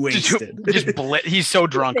comes wasted. He's so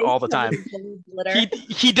drunk all the time.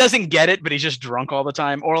 He doesn't get it, but he's just drunk all the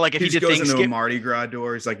time. Or like if he did goes into a Mardi Gras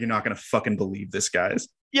door, he's like, you're not gonna fucking believe this, guys.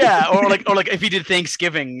 Yeah, or like if he did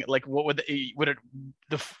Thanksgiving, like what would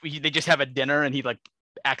they just have a dinner and he like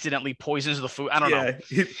accidentally poisons the food? I don't know.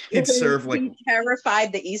 He'd serve like, he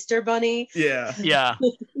terrified the Easter bunny. Yeah.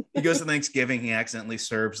 He goes to Thanksgiving, he accidentally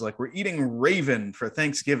serves like, we're eating raven for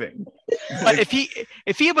Thanksgiving. But if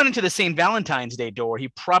he went into the St. Valentine's Day door, he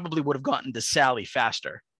probably would have gotten to Sally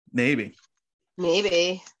faster. Maybe.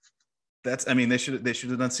 That's, I mean, they should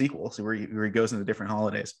have done sequels where he goes into different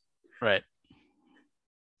holidays. Right.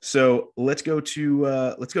 So let's go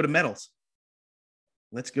to medals.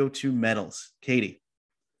 Katie,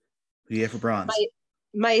 who do you have for bronze?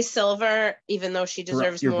 My silver, even though she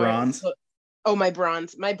deserves your more. Bronze? Oh, my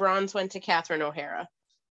bronze. My bronze went to Catherine O'Hara.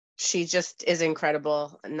 She just is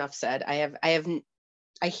incredible. Enough said. I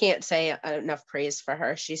can't say enough praise for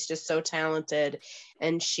her. She's just so talented,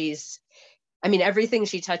 and everything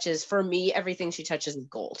she touches, for me, everything she touches is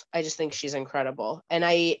gold. I just think she's incredible. And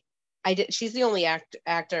she's the only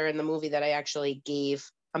actor in the movie that I actually gave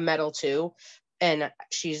a medal to, and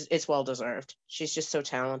it's well deserved. She's just so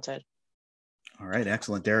talented. All right,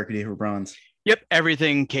 excellent. Derek, who do you have for bronze? Yep,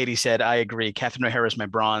 everything Katie said, I agree. Catherine O'Hara is my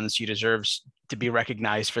bronze. She deserves to be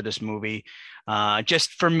recognized for this movie.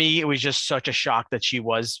 Just for me, it was just such a shock that she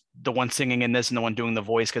was the one singing in this and the one doing the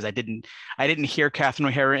voice, because I didn't hear Catherine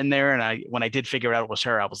O'Hara in there. And when I did figure out it was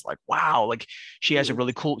her, I was like, wow, like she has a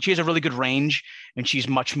really good range, and she's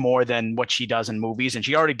much more than what she does in movies. And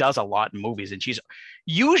she already does a lot in movies. And she's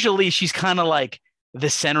kind of like the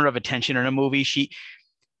center of attention in a movie.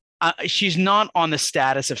 She's not on the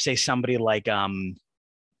status of, say, somebody like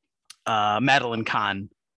Madeline Kahn.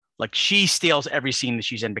 Like, she steals every scene that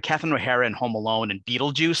she's in. But Catherine O'Hara in Home Alone and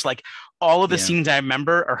Beetlejuice, like all of the scenes I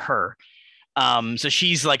remember are her. So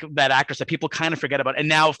she's like that actress that people kind of forget about. And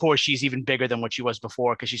now, of course, she's even bigger than what she was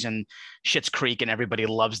before, because she's in Schitt's Creek and everybody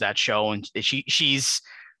loves that show. And she's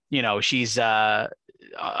on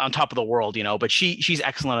top of the world, but she's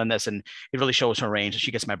excellent in this, and it really shows her range.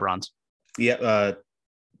 She gets my bronze. Yeah.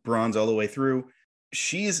 Bronze all the way through.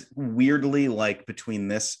 She's weirdly, like, between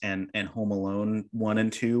this and Home Alone 1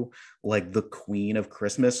 and 2, like the queen of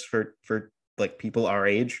Christmas for like people our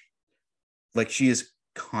age. Like, she is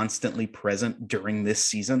constantly present during this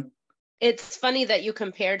season. It's funny that you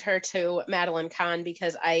compared her to Madeline Kahn,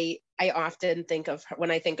 because I often think of her,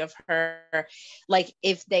 when I think of her, like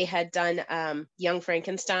if they had done Young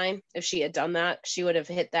Frankenstein, if she had done that, she would have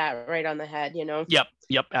hit that right on the head, you know? Yep,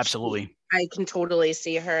 absolutely. I can totally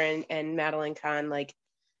see her and Madeline Kahn. Like,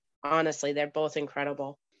 honestly, they're both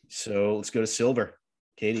incredible. So let's go to silver.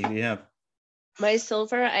 Katie, who do you have? My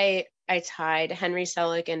silver, I tied Henry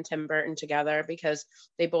Selick and Tim Burton together because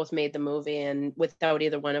they both made the movie, and without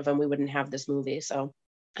either one of them, we wouldn't have this movie. So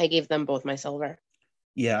I gave them both my silver.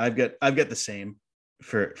 Yeah, I've got the same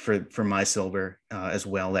for my silver as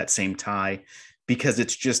well. That same tie, because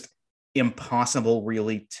it's just impossible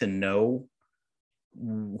really to know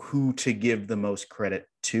who to give the most credit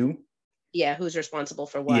to. Yeah, who's responsible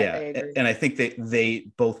for what? Yeah, I agree. and I think they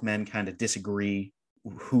both men kind of disagree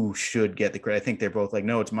who should get the credit. I think they're both like,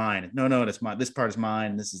 no, it's mine. No, it's mine. This part is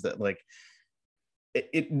mine. This is that. Like,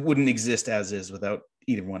 it wouldn't exist as is without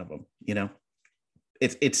either one of them. You know,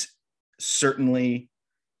 it's certainly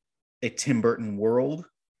a Tim Burton world,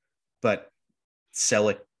 but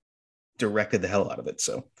Selick directed the hell out of it.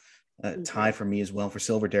 So tie for me as well for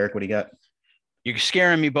silver. Derek, what do you got? You're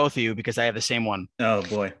scaring me, both of you, because I have the same one. Oh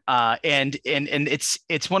boy. And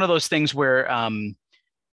it's one of those things where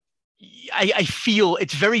I feel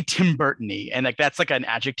it's very Tim Burton-y, and like that's like an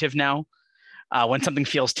adjective now. When something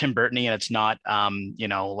feels Tim Burton-y and it's not,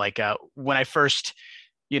 when I first,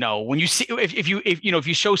 when you see, if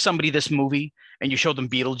you show somebody this movie and you show them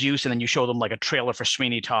Beetlejuice and then you show them like a trailer for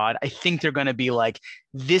Sweeney Todd, I think they're going to be like,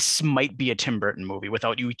 this might be a Tim Burton movie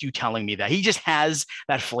without you telling me that. He just has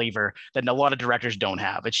that flavor that a lot of directors don't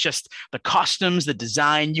have. It's just the costumes, the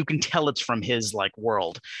design, you can tell it's from his like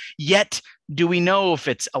world. Yet, do we know if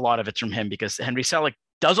a lot of it's from him? Because Henry Selick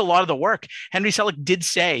does a lot of the work. Henry Selick did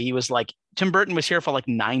say, he was like, Tim Burton was here for like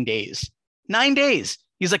 9 days. 9 days.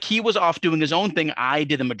 He's like, he was off doing his own thing. I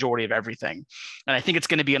did the majority of everything. And I think it's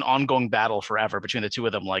going to be an ongoing battle forever between the two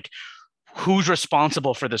of them. Like, who's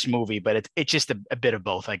responsible for this movie? But it's just a bit of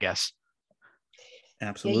both, I guess.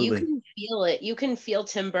 Absolutely. Yeah, you can feel it. You can feel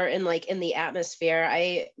Tim Burton like in the atmosphere.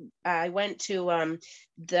 I went to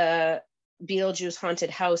the Beetlejuice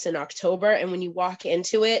haunted house in October, and when you walk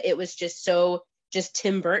into it, it was just so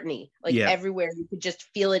Tim Burton-y, like everywhere. You could just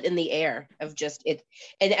feel it in the air of just it,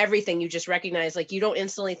 and everything. You just recognize, like, you don't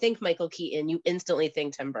instantly think Michael Keaton, you instantly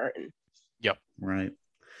think Tim Burton. Yep. Right.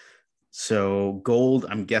 So gold,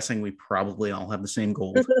 I'm guessing we probably all have the same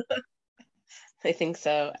gold. I think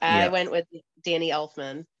so. I went with Danny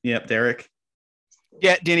Elfman. Yep. Derek.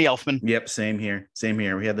 Yeah, Danny Elfman. Yep. Same here.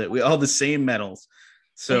 We all the same medals.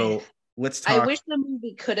 So let's talk. I wish the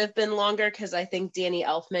movie could have been longer, because I think Danny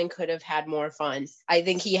Elfman could have had more fun. I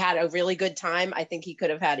think he had a really good time. I think he could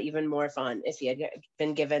have had even more fun if he had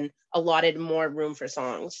been given allotted more room for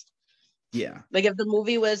songs. Yeah. Like if the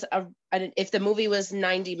movie was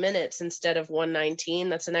 90 minutes instead of 119,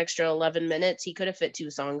 that's an extra 11 minutes. He could have fit 2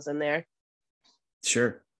 songs in there.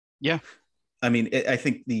 Sure. Yeah. I mean, I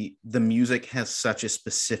think the music has such a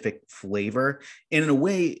specific flavor, and in a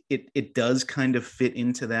way it does kind of fit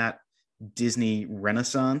into that Disney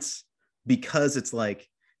Renaissance, because it's like,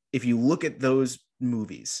 if you look at those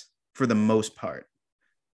movies for the most part,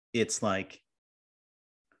 it's like,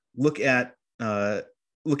 look at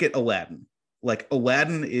Aladdin. Like,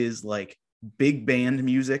 Aladdin is like big band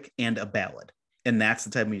music and a ballad, and that's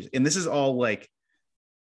the type of music. And this is all like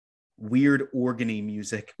weird organy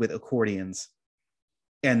music with accordions,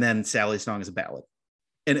 and then Sally's song is a ballad.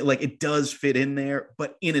 And it does fit in there,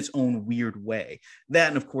 but in its own weird way. That,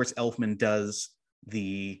 and of course, Elfman does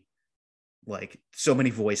the like so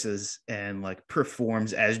many voices and like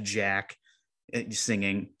performs as Jack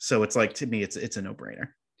singing. So it's like, to me, it's a no-brainer.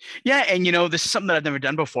 Yeah, and this is something that I've never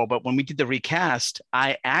done before, but when we did the recast,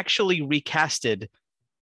 I actually recasted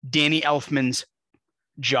Danny Elfman's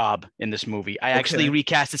job in this movie. I actually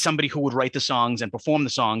recasted somebody who would write the songs and perform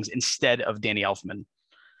the songs instead of Danny Elfman.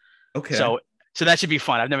 Okay. So that should be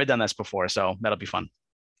fun. I've never done this before, so that'll be fun.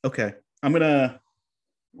 Okay. I'm going to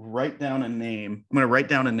write down a name. I'm going to write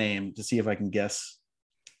down a name to see if I can guess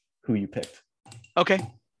who you picked. Okay.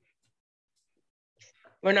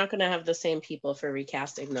 We're not going to have the same people for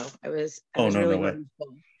recasting, though. I was no really way.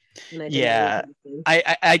 Yeah.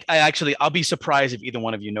 I actually, I'll be surprised if either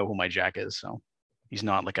one of you know who my Jack is. So he's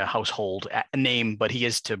not like a household name, but he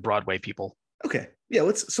is to Broadway people. Okay. Yeah.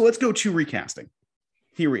 Let's go to recasting.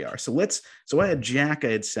 Here we are. So I had Jack, I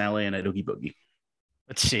had Sally, and I had Oogie Boogie.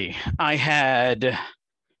 Let's see. I had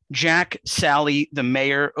Jack, Sally, the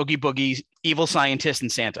mayor, Oogie Boogie, evil scientist,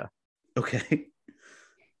 and Santa. Okay.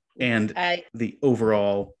 And the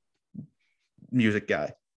overall music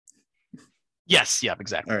guy. Yes. Yeah,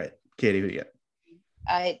 exactly. All right. Katie, who do you get?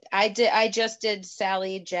 I just did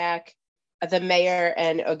Sally, Jack, the mayor,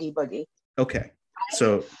 and Oogie Boogie. Okay.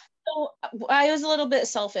 So I was a little bit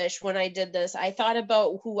selfish when I did this. I thought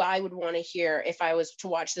about who I would want to hear if I was to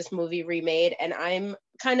watch this movie remade, and I'm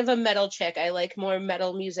kind of a metal chick. I like more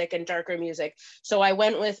metal music and darker music. So I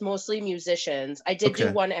went with mostly musicians. I did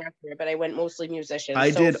do one actor, but I went mostly musicians.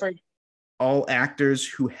 I did all actors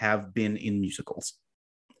who have been in musicals.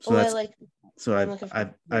 So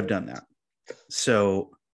I've done that.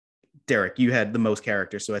 So Derek, you had the most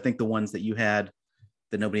characters. So I think the ones that you had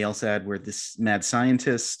that nobody else had were this mad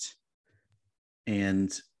scientist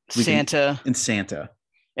and Santa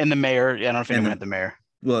and the mayor. Yeah, I don't know if anyone had the mayor.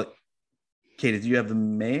 Well, Katie, did you have the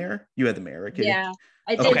mayor? You had the mayor, right, Katie? Yeah,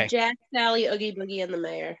 I did. Jack, Sally, Oogie Boogie, and the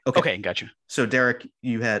mayor. Okay, gotcha. So Derek,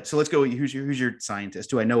 you had. So let's go. Who's your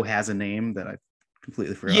scientist? Who I know has a name that I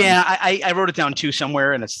completely forgot. Yeah, I wrote it down too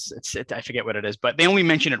somewhere, and it's I forget what it is, but they only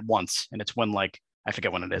mention it once, and it's when like I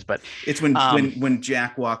forget when it is, but it's when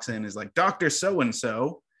Jack walks in is like Dr. So and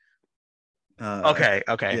so. Okay.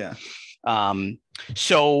 Yeah.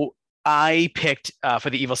 So I picked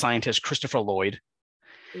for the evil scientist Christopher Lloyd.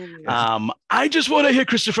 I just want to hear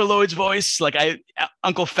Christopher Lloyd's voice. Like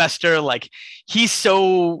Uncle Fester, like he's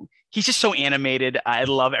just so animated. I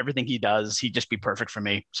love everything he does. He'd just be perfect for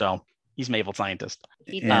me. So he's my evil scientist.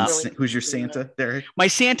 Who's your Santa, Derek? My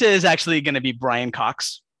Santa is actually going to be Brian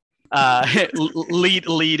Cox.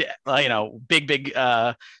 lead big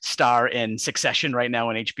star in Succession right now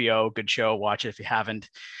on HBO. Good show, watch it if you haven't.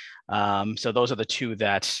 So those are the two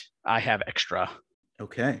that I have extra.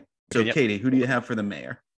 Okay, so Katie, who do you have for the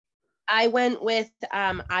mayor? I went with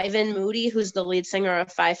Ivan Moody, who's the lead singer of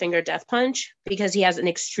Five Finger Death Punch, because he has an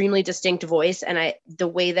extremely distinct voice, and the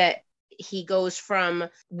way that he goes from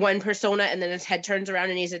one persona and then his head turns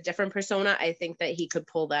around and he's a different persona, I think that he could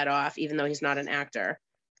pull that off, even though he's not an actor.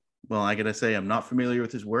 Well, I gotta say, I'm not familiar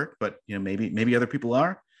with his work, but maybe other people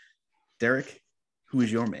are. Derek, who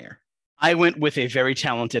is your mayor? I went with a very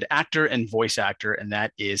talented actor and voice actor, and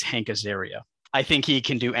that is Hank Azaria. I think he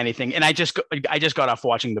can do anything, and I just got off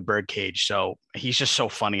watching The Birdcage, so he's just so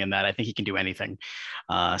funny in that. I think he can do anything.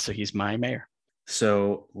 So he's my mayor.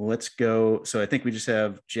 So let's go. So I think we just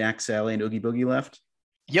have Jack, Sally, and Oogie Boogie left.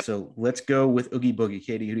 Yep. So let's go with Oogie Boogie.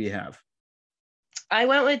 Katie, who do you have? I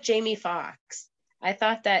went with Jamie Foxx. I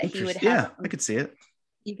thought that he would have. Yeah, I could see it.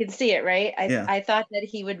 You can see it, right? I thought that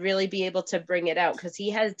he would really be able to bring it out because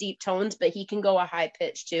he has deep tones, but he can go a high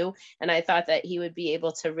pitch too. And I thought that he would be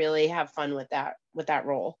able to really have fun with that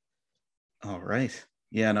role. All right.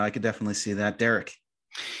 Yeah, no, I could definitely see that. Derek.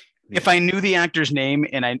 If I knew the actor's name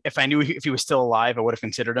and if I knew if he was still alive, I would have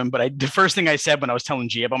considered him. But the first thing I said when I was telling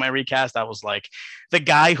G about my recast, I was like, the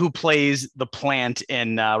guy who plays the plant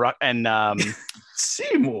in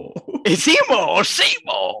Seymour,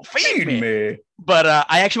 feed me. But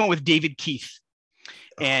I actually went with David Keith,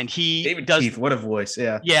 and Keith, what a voice!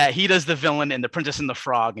 Yeah, he does the villain in The Princess and the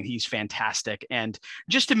Frog, and he's fantastic. And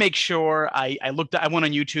just to make sure, I went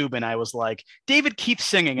on YouTube and I was like, David Keith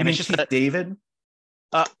singing, and it's just David.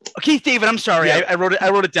 Keith David, I'm sorry, yeah. I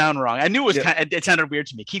wrote it down wrong. I knew it was it sounded weird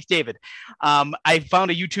to me. Keith David. I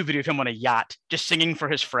found a YouTube video of him on a yacht just singing for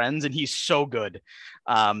his friends, and he's so good.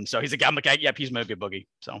 So he's a guy. I'm like, yep, he's my good boogie.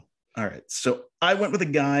 So all right. So I went with a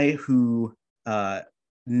guy who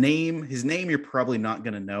his name you're probably not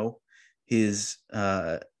gonna know. His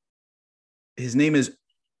name is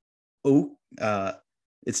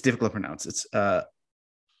it's difficult to pronounce. It's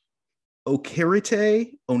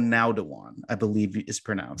Okerite Onaudawan, I believe is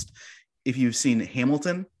pronounced. If you've seen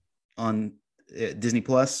Hamilton on Disney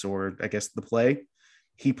Plus, or I guess the play,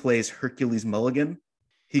 he plays Hercules Mulligan.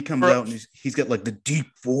 He comes out and he's got like the deep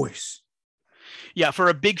voice. Yeah, for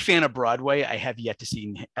a big fan of Broadway, I have yet to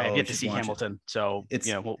see Hamilton. So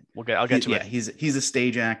I'll get to it. He's a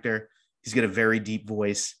stage actor. He's got a very deep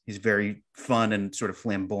voice. He's very fun and sort of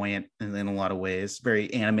flamboyant in a lot of ways.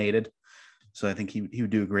 Very animated. So I think he would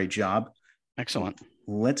do a great job. Excellent.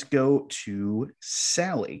 Let's go to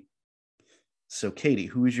Sally. So Katie,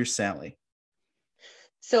 who is your Sally?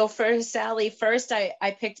 So for Sally, first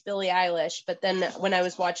I picked Billie Eilish, but then when I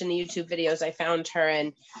was watching the YouTube videos, I found her,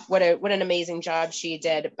 and what an amazing job she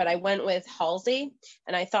did. But I went with Halsey,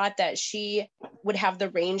 and I thought that she would have the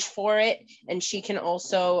range for it, and she can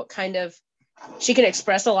also she can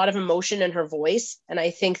express a lot of emotion in her voice, and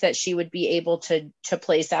I think that she would be able to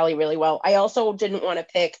play Sally really well. I also didn't want to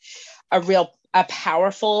pick a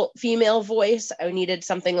powerful female voice. I needed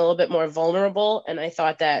something a little bit more vulnerable, and I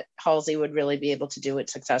thought that Halsey would really be able to do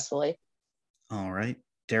it successfully. All right,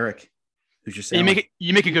 Derek. Who's your And Sally?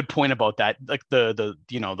 you make a good point about that. Like the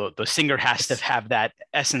singer has to have that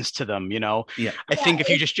essence to them. Yeah. I think if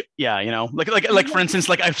you just like for instance,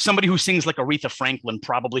 like if somebody who sings like Aretha Franklin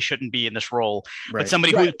probably shouldn't be in this role, but Right.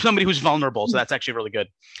 somebody who's vulnerable. So that's actually really good.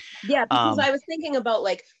 Yeah, because I was thinking about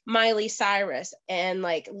like Miley Cyrus and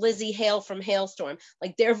like Lizzie Hale from Hailstorm.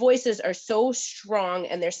 Like their voices are so strong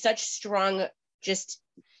and they're such strong, just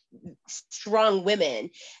strong women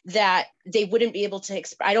that they wouldn't be able to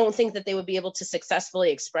I don't think that they would be able to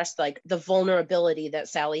successfully express like the vulnerability that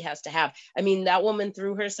Sally has to have. I mean, that woman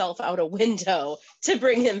threw herself out a window to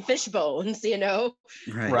bring him fish bones, Right.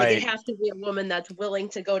 Like it has to be a woman that's willing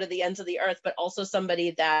to go to the ends of the earth, but also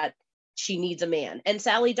somebody that she needs a man. And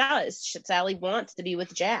Sally does. Sally wants to be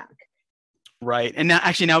with Jack. Right. And now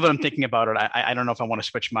that I'm thinking about it, I don't know if I want to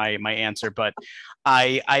switch my answer, but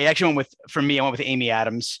I actually went with Amy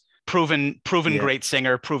Adams. Proven great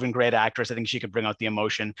singer, proven great actress. I think she could bring out the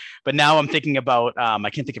emotion. But now I'm thinking about I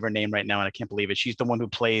can't think of her name right now, and I can't believe it. She's the one who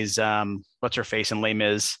plays what's her face in Les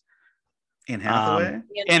Mis. Anne Hathaway.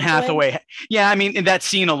 Anne Hathaway. Yeah, I mean, in that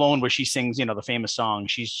scene alone where she sings, the famous song,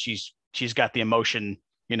 she's got the emotion,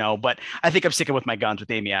 But I think I'm sticking with my guns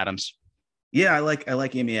with Amy Adams. Yeah, I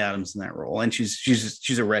like Amy Adams in that role, and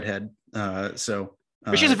she's a redhead.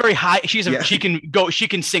 But she's a very high. She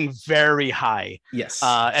can sing very high. Yes,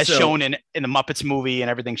 as shown in the Muppets movie and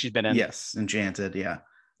everything she's been in. Yes, Enchanted. Yeah.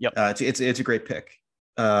 Yep. It's a great pick.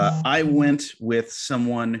 I went with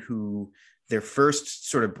someone who their first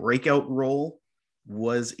sort of breakout role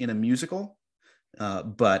was in a musical,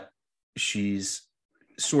 but she's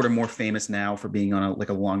sort of more famous now for being on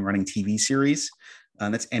a long running TV series.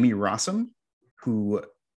 And that's Emmy Rossum, who,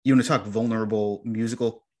 you want to talk vulnerable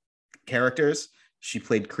musical characters. She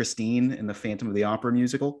played Christine in the Phantom of the Opera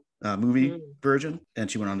musical movie version,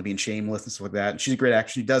 and she went on to be in Shameless and stuff like that. And she's a great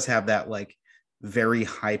actress. She does have that like very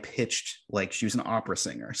high pitched, like she was an opera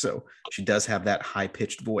singer, so she does have that high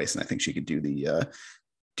pitched voice, and I think she could do the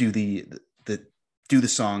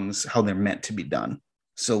songs how they're meant to be done.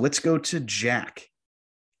 So let's go to Jack.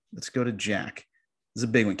 This is a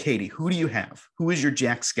big one. Katie, who do you have? Who is your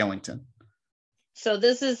Jack Skellington? So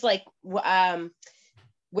this is like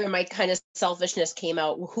where my kind of selfishness came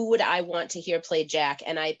out. Who would I want to hear play Jack?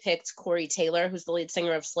 And I picked Corey Taylor, who's the lead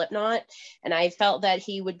singer of Slipknot. And I felt that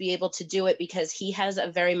he would be able to do it because he has a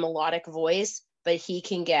very melodic voice, but he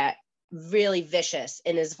can get really vicious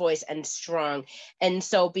in his voice and strong. And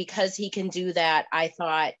so because he can do that, I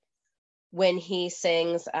thought when he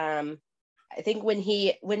sings, I think when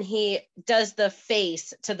he does the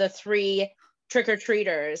face to the 3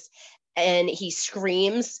 trick-or-treaters and he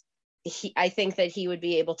screams, I think that he would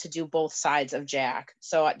be able to do both sides of Jack.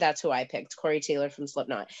 So that's who I picked, Corey Taylor from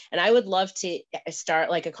Slipknot. And I would love to start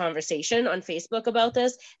like a conversation on Facebook about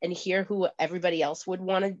this and hear who everybody else would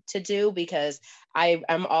want to do, because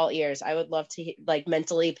I'm all ears. I would love to like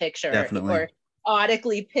mentally picture Definitely. or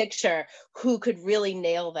audically picture who could really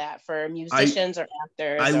nail that for musicians or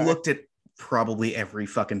actors. I looked at probably every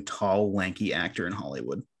fucking tall, lanky actor in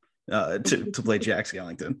Hollywood to play Jack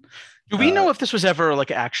Skellington. Do we know if this was ever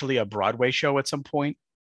like actually a Broadway show at some point?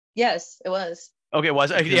 Yes, it was. Okay, it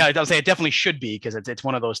was. Yeah, I was saying it definitely should be, because it's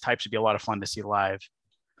one of those types would be a lot of fun to see live.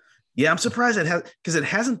 Yeah, I'm surprised because it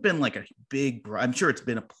hasn't been like a big. I'm sure it's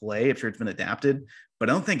been a play. I'm sure it's been adapted, but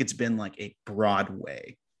I don't think it's been like a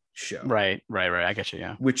Broadway show. Right. I get you.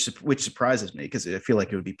 Yeah. Which surprises me, because I feel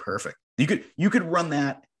like it would be perfect. You could run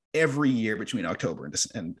that every year between October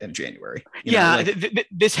and January.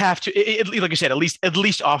 This have to, like you said, at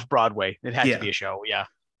least off Broadway, it had to be a show. Yeah.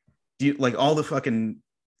 Do you like all the fucking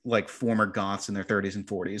like former goths in their 30s and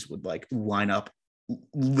 40s would like line up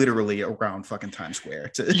literally around fucking Times Square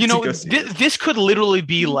to go see this could literally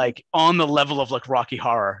be like on the level of like Rocky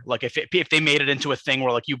Horror. Like if they made it into a thing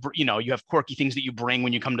where like you have quirky things that you bring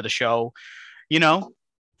when you come to the show, Yeah,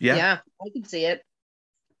 I can see it.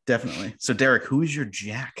 Definitely. So Derek, who is your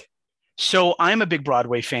Jack? So I'm a big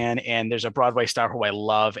Broadway fan, and there's a Broadway star who I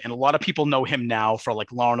love, and a lot of people know him now for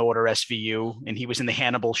like Law and Order SVU, and he was in the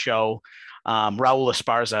Hannibal show. Raul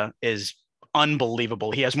Esparza is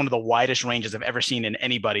unbelievable. He has one of the widest ranges I've ever seen in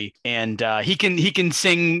anybody, and he can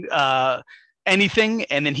sing anything,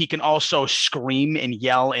 and then he can also scream and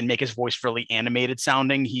yell and make his voice really animated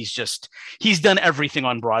sounding. He's done everything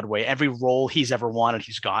on Broadway. Every role he's ever wanted,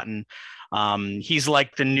 he's gotten. He's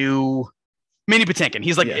like the new Mandy Patinkin.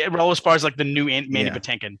 He's like Raul Esparza, like the new Mandy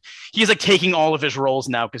Patinkin. He's like taking all of his roles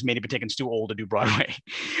now because Mandy Patinkin's too old to do Broadway.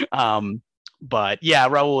 But yeah,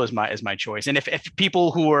 Raul is my choice. And if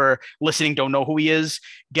people who are listening don't know who he is,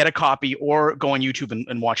 get a copy or go on YouTube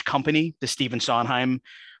and watch Company, the Stephen Sondheim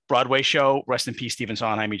Broadway show. Rest in peace, Stephen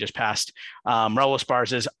Sondheim. He just passed. Raul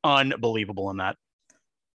Esparza is unbelievable in that.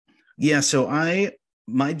 Yeah, so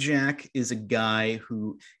my Jack is a guy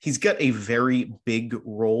who he's got a very big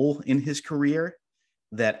role in his career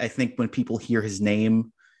that I think when people hear his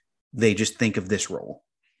name, they just think of this role.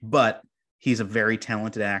 But he's a very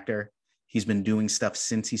talented actor. He's been doing stuff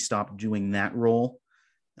since he stopped doing that role.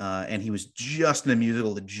 And he was just in a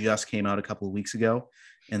musical that just came out a couple of weeks ago,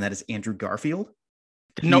 and that is Andrew Garfield.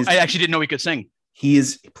 No, I actually didn't know he could sing. He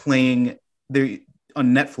is playing there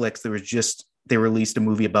on Netflix. They released a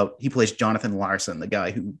movie about, he plays Jonathan Larson, the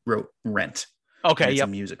guy who wrote Rent. Okay, it's a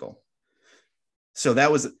musical. So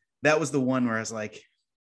that was the one where I was like,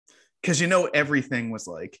 because everything was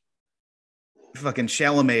like, fucking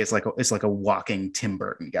Chalamet is like a walking Tim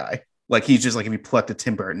Burton guy. Like he's just like, if you plucked a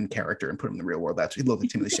Tim Burton character and put him in the real world, he looked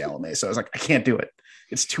like Timothée Chalamet. So I was like, I can't do it.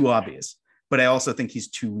 It's too obvious. But I also think he's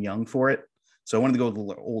too young for it. So I wanted to go a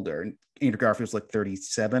little older. And Andrew Garfield's like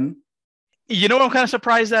 37. You know what I'm kind of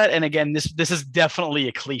surprised at? And again, this is definitely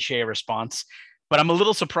a cliche response, but I'm a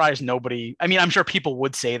little surprised nobody, I mean, I'm sure people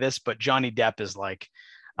would say this, but Johnny Depp is like,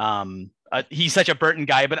 he's such a Burton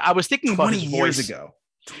guy, but I was thinking about his voice.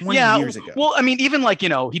 20 years ago. Well, I mean, even like,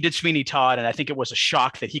 he did Sweeney Todd, and I think it was a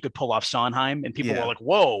shock that he could pull off Sondheim, and people were like,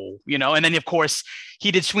 whoa, and then of course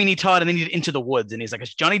he did Sweeney Todd, and then he did Into the Woods, and he's like,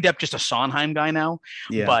 is Johnny Depp just a Sondheim guy now?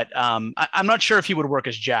 Yeah. But I'm not sure if he would work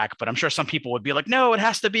as Jack, but I'm sure some people would be like, no, it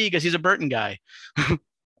has to be because he's a Burton guy.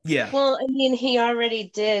 Yeah. Well, I mean, he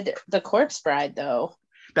already did The Corpse Bride, though.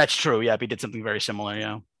 That's true. Yeah, he did something very similar.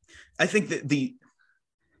 Yeah. I think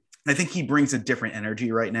I think he brings a different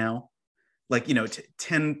energy right now. Like,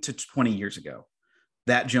 10 to 20 years ago,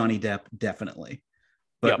 that Johnny Depp, definitely.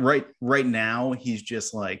 But right now, he's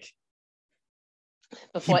just like,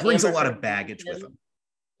 he brings a lot of baggage with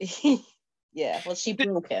him. Yeah, well, she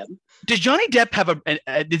broke him. Does Johnny Depp have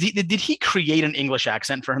did he create an English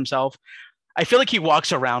accent for himself? I feel like he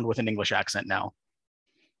walks around with an English accent now.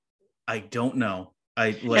 I don't know.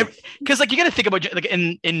 Because you got to think about like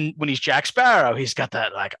in when he's Jack Sparrow, he's got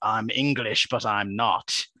that like, I'm English, but I'm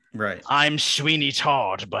not. Right. I'm Sweeney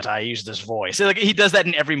Todd, but I use this voice. Like he does that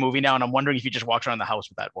in every movie now, and I'm wondering if he just walks around the house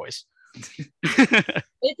with that voice.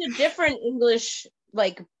 It's a different English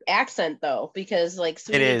like accent though, because like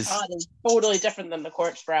Sweeney Todd is totally different than The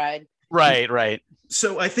Corpse Bride. Right.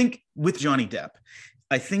 So I think with Johnny Depp,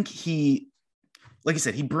 I think he, like I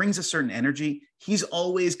said, he brings a certain energy. He's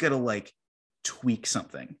always got to like tweak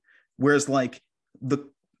something. Whereas like the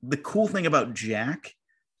cool thing about Jack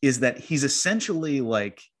is that he's essentially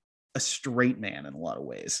like a straight man in a lot of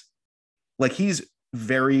ways. Like he's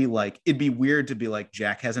very like, it'd be weird to be like,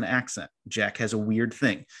 Jack has an accent. Jack has a weird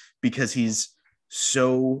thing because he's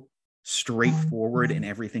so straightforward in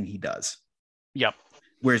everything he does. Yep.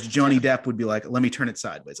 Whereas Johnny Depp would be like, let me turn it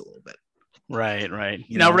sideways a little bit. Right.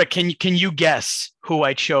 Now, Rick, can you guess who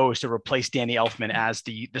I chose to replace Danny Elfman as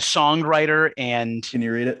the songwriter and? Can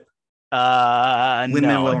you read it?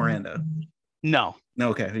 Lin-Manuel Miranda. No.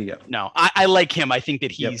 Okay, who do you got? No, I like him. I think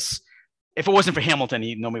that he's. If it wasn't for Hamilton,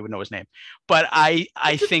 nobody would know his name. But I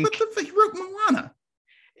think he wrote Moana.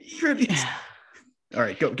 All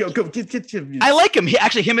right, go. Get. I like him.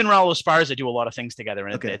 Him and Raul Esparza do a lot of things together,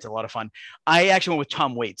 and it's a lot of fun. I actually went with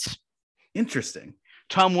Tom Waits. Interesting.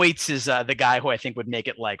 Tom Waits is the guy who I think would make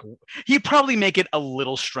it he'd probably make it a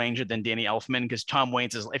little stranger than Danny Elfman, because Tom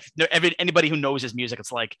Waits is, if anybody who knows his music,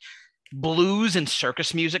 it's like blues and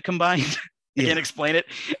circus music combined. I can't explain it.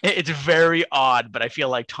 It's very odd, but I feel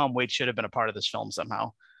like Tom Waits should have been a part of this film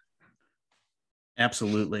somehow.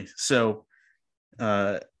 Absolutely. So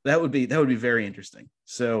that would be very interesting.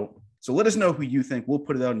 So let us know who you think. We'll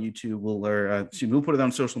put it out on YouTube. We'll put it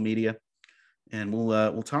on social media, and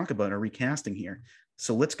we'll talk about our recasting here.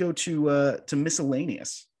 So let's go to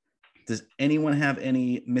miscellaneous. Does anyone have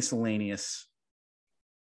any miscellaneous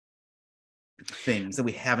things that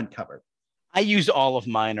we haven't covered? I used all of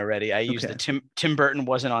mine already. I used the Tim Burton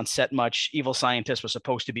wasn't on set much. Evil Scientist was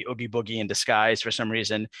supposed to be Oogie Boogie in disguise for some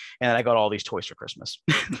reason, and I got all these toys for Christmas.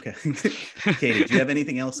 Okay, Katie, do you have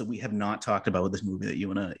anything else that we have not talked about with this movie that you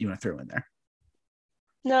wanna throw in there?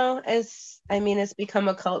 No, it's become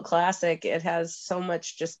a cult classic. It has so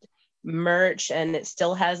much just merch, and it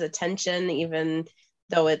still has attention, even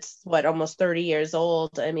though it's almost 30 years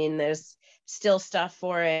old. I mean, there's still stuff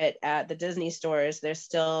for it at the Disney stores. There's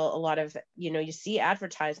still a lot of, you see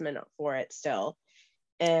advertisement for it still.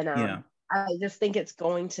 And I just think it's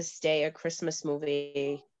going to stay a Christmas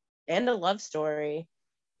movie and a love story.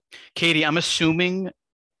 Katie, I'm assuming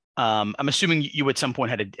you at some point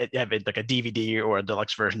had like a DVD or a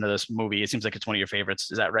deluxe version of this movie. It seems like it's one of your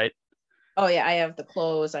favorites. Is that right? Oh yeah, I have the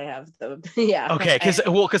clothes. I have the yeah. Okay,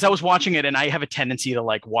 because I was watching it and I have a tendency to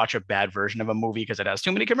like watch a bad version of a movie because it has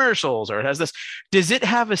too many commercials or it has this. Does it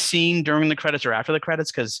have a scene during the credits or after the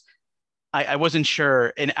credits? Because I wasn't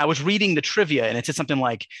sure. And I was reading the trivia and it said something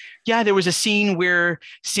like, yeah, there was a scene where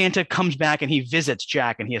Santa comes back and he visits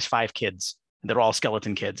Jack and he has 5 kids. They're all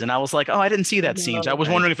skeleton kids. And I was like, oh, I didn't see that scene. So I was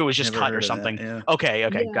wondering if it was just cut or something. That, yeah. Okay,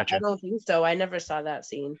 Yeah, gotcha. I don't think so. I never saw that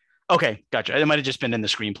scene. Okay, gotcha. It might have just been in the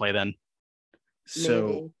screenplay then.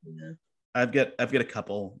 So yeah. I've got a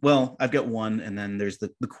couple. Well, I've got one, and then there's the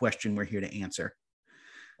question we're here to answer.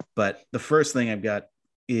 But the first thing I've got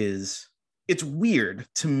is, it's weird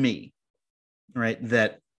to me, right,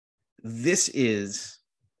 that this is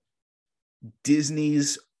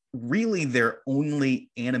Disney's really their only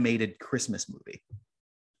animated Christmas movie.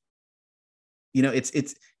 You know,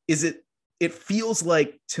 it feels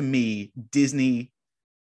like to me Disney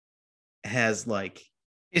has like,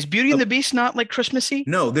 is Beauty and the Beast not like Christmassy?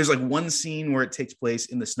 No, there's like one scene where it takes place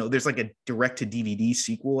in the snow. There's like a direct to DVD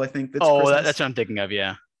sequel, I think. That's what I'm thinking of.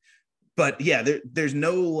 Yeah. But yeah, there's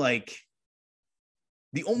no like,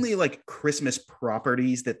 the only like Christmas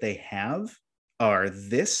properties that they have are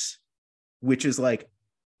this, which is like,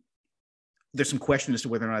 there's some question as to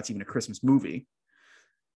whether or not it's even a Christmas movie.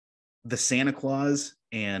 The Santa Claus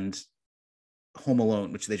and Home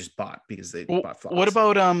Alone, which they just bought because they bought Fox. What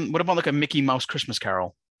about like a Mickey Mouse Christmas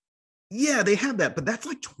Carol? Yeah, they have that, but that's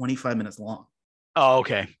like 25 minutes long. Oh,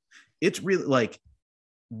 okay. It's really like,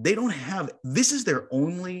 they don't have, this is their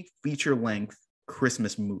only feature length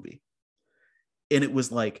Christmas movie. And it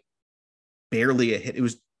was like barely a hit. It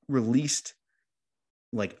was released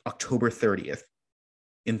like October 30th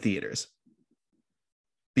in theaters.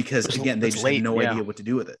 Because again, they just had no idea what to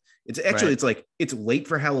do with it. It's actually, It's like, it's late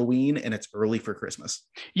for Halloween and it's early for Christmas.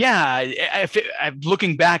 Yeah.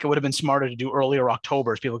 Looking back, it would have been smarter to do earlier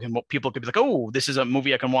October. People could be like, oh, this is a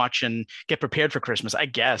movie I can watch and get prepared for Christmas, I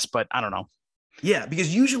guess. But I don't know. Yeah.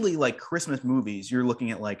 Because usually like Christmas movies, you're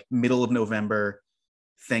looking at like middle of November,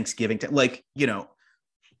 Thanksgiving, like, you know,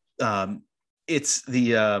 it's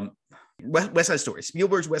the West Side Story.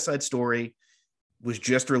 Spielberg's West Side Story was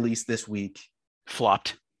just released this week.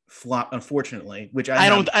 Flop, unfortunately, which I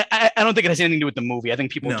don't think it has anything to do with the movie. I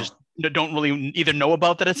think people just don't really either know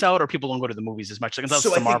about that it's out or people don't go to the movies as much. Like it's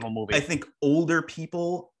a Marvel movie. I think older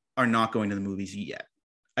people are not going to the movies yet.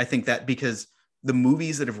 I think that because the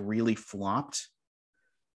movies that have really flopped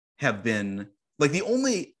have been like, the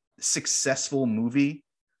only successful movie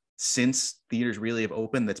since theaters really have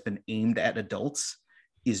opened that's been aimed at adults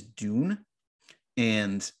is Dune.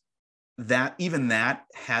 And that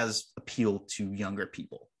has appeal to younger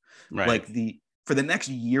people. Right. Like for the next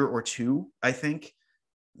year or two, I think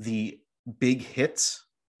the big hits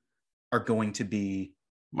are going to be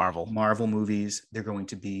Marvel movies. They're going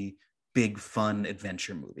to be big fun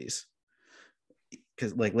adventure movies.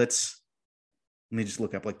 Because like, let me just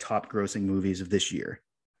look up like top grossing movies of this year.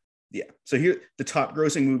 Yeah. So here, the top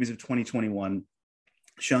grossing movies of 2021: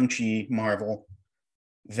 Shang-Chi, Marvel;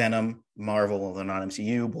 Venom, Marvel, although not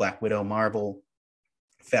MCU; Black Widow, Marvel;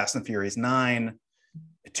 Fast and Furious 9,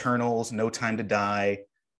 Eternals, No Time to Die,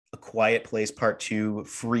 A Quiet Place Part 2,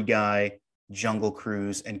 Free Guy, Jungle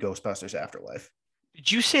Cruise, and Ghostbusters Afterlife. Did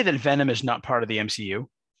you say that Venom is not part of the MCU?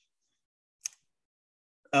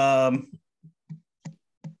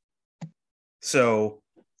 So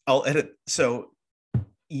I'll edit. So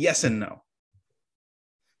yes and no.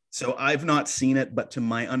 So I've not seen it, but to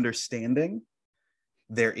my understanding,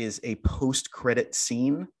 there is a post-credit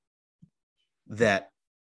scene that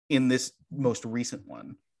in this most recent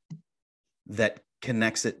one that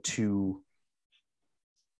connects it to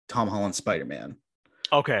Tom Holland's Spider-Man.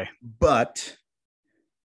 Okay. But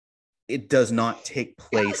it does not take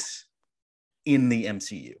place in the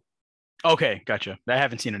MCU. Okay, gotcha. I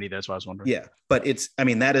haven't seen it either. That's why I was wondering. Yeah, but it's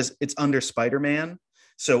under Spider-Man.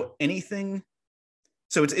 So anything,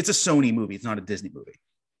 so it's a Sony movie. It's not a Disney movie.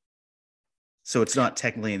 So it's not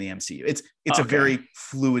technically in the MCU. It's a very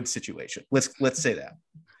fluid situation. Let's say that.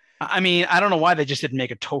 I mean, I don't know why they just didn't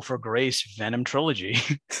make a Topher Grace Venom trilogy.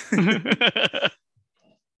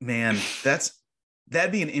 Man,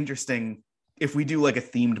 that'd be an interesting, if we do like a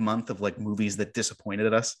themed month of like movies that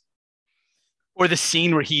disappointed us. Or the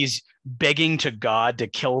scene where he's begging to God to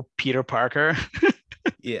kill Peter Parker.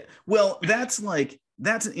 Yeah. Well, that's an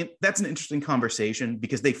interesting conversation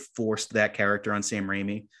because they forced that character on Sam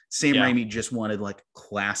Raimi. Sam Raimi just wanted like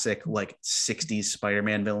classic like 60s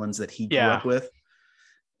Spider-Man villains that he grew up with.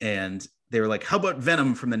 And they were like, how about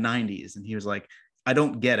Venom from the 90s? And he was like, I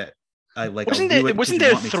don't get it. There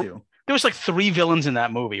was like 3 villains in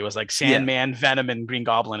that movie. It was like Sandman, Venom, and Green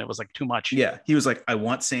Goblin. It was like too much. Yeah. He was like, I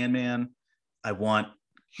want Sandman. I want,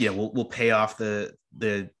 we'll pay off the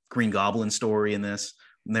Green Goblin story in this.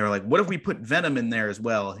 And they were like, what if we put Venom in there as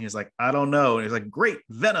well? And he was like, I don't know. And he was like, great,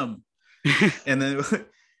 Venom. And then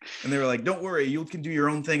and they were like, don't worry, you can do your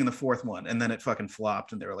own thing in the fourth one. And then it fucking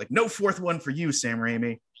flopped. And they were like, no fourth one for you, Sam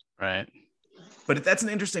Raimi. Right. But that's an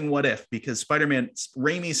interesting what if, because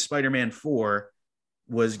Raimi's Spider-Man 4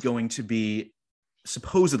 was going to be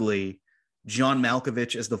supposedly John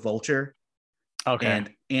Malkovich as the Vulture. Okay. And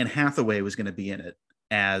Anne Hathaway was going to be in it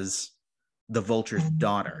as the Vulture's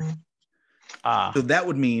daughter. So that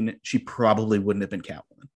would mean she probably wouldn't have been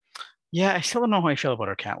Catwoman. Yeah, I still don't know how I feel about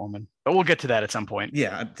her Catwoman, but we'll get to that at some point.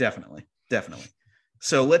 Yeah, definitely.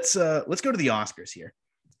 So let's go to the Oscars here.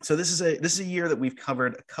 So this is a year that we've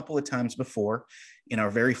covered a couple of times before in our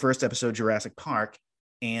very first episode, Jurassic Park,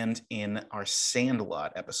 and in our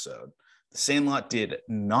Sandlot episode. The Sandlot did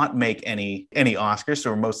not make any Oscars,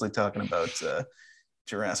 so we're mostly talking about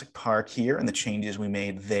Jurassic Park here and the changes we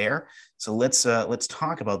made there. So let's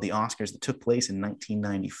talk about the Oscars that took place in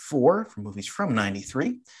 1994 for movies from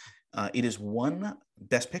 93. It is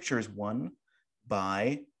Best Picture is won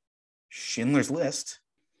by Schindler's List.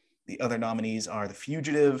 The other nominees are The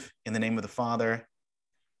Fugitive, In the Name of the Father,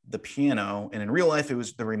 The Piano, and in real life it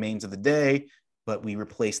was The Remains of the Day, but we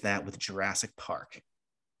replaced that with Jurassic Park.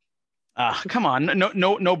 Come on,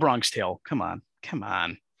 no Bronx Tale. Come on.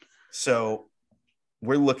 So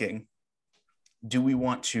we're looking. Do we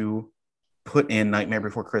want to put in Nightmare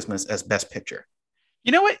Before Christmas as Best Picture?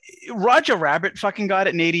 You know what? Roger Rabbit fucking got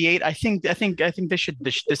it in '88. I think this deserves a spot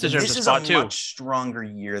too. This is a much stronger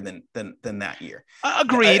year than that year.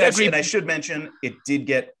 Agreed. And I should mention it did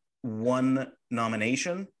get one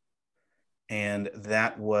nomination, and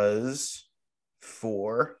that was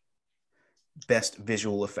for Best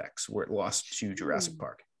Visual Effects, where it lost to Jurassic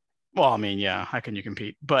Park. Well, I mean, yeah, how can you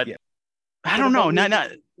compete? But yeah. I don't know.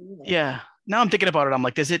 Yeah. Now I'm thinking about it. I'm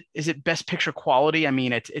like, is it Best Picture quality? I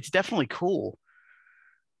mean, it's definitely cool.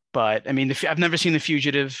 But I mean, I've never seen The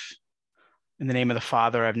Fugitive. In the Name of the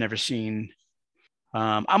Father, I've never seen.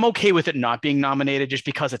 I'm okay with it not being nominated just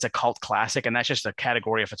because it's a cult classic, and that's just a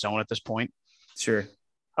category of its own at this point. Sure.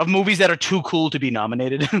 Of movies that are too cool to be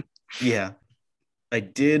nominated. Yeah. I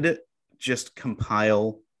did just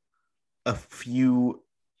compile a few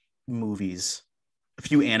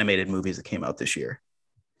animated movies that came out this year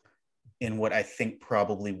in what I think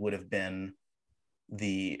probably would have been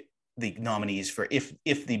the nominees for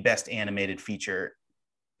if the Best Animated Feature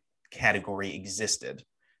category existed,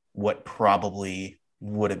 what probably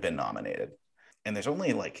would have been nominated. And there's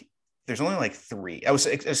only like three. I was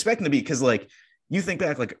expecting to be, because like you think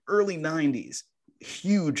back, like early 90s,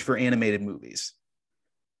 huge for animated movies.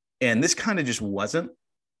 And this kind of just wasn't.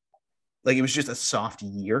 Like it was just a soft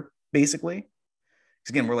year, basically.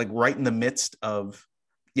 Because again, we're like right in the midst of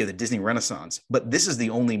the Disney Renaissance, but this is the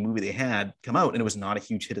only movie they had come out, and it was not a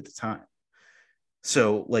huge hit at the time.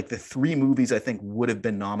 So like the three movies I think would have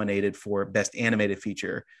been nominated for Best Animated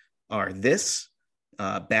Feature are this,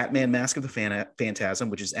 Batman Mask of the Phantasm,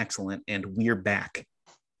 which is excellent, and We're Back,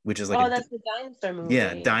 which is like that's the dinosaur movie.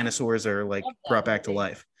 Yeah, dinosaurs are like brought back to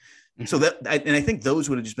life. So I think those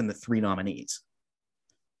would have just been the three nominees.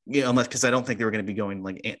 Yeah, unless, because I don't think they were going to be going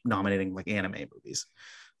like nominating like anime movies.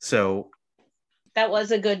 So that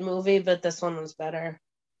was a good movie, but this one was better.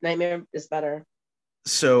 Nightmare is better.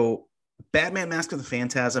 So Batman Mask of the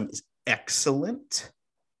Phantasm is excellent.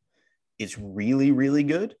 It's really, really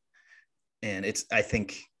good. And I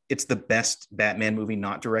think it's the best Batman movie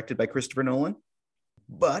not directed by Christopher Nolan.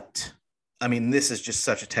 But I mean, this is just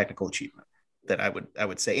such a technical achievement that I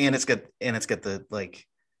would say, and it's got the like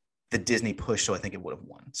the Disney push, so I think it would have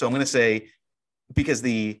won. So I'm going to say, because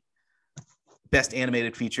the Best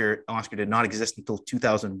Animated Feature Oscar did not exist until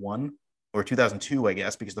 2001 or 2002, I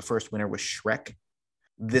guess, because the first winner was Shrek.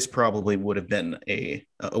 This probably would have been a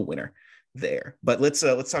winner there. But let's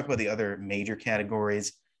talk about the other major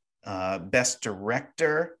categories. Best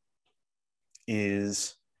Director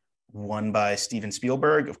is won by Steven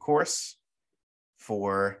Spielberg, of course,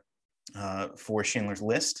 for Schindler's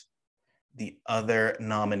List. The other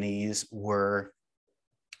nominees were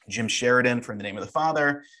Jim Sheridan for In the Name of the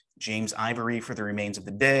Father, James Ivory for The Remains of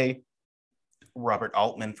the Day, Robert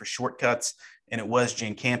Altman for Shortcuts, and it was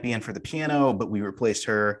Jane Campion for The Piano, but we replaced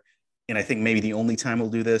her. And I think maybe the only time we'll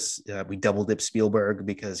do this, we double dip Spielberg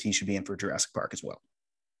because he should be in for Jurassic Park as well.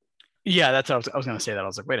 Yeah, that's what I was going to say. That I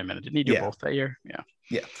was like, wait a minute, didn't he do both that year?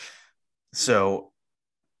 Yeah. So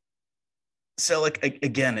like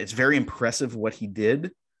again, it's very impressive what he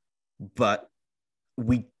did, but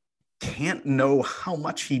we can't know how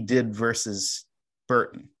much he did versus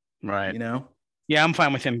Burton. Right. You know? Yeah, I'm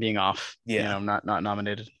fine with him being off. Yeah. Not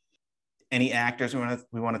nominated. Any actors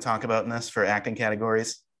we want to talk about in this for acting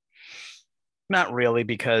categories? Not really,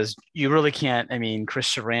 because you really can't. I mean, Chris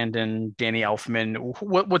Sarandon, Danny Elfman.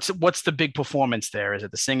 What's the big performance there? Is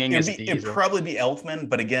it the singing? It'd probably be Elfman,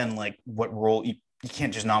 but again, like what role? You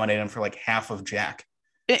can't just nominate him for like half of Jack.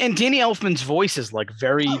 And Danny Elfman's voice is like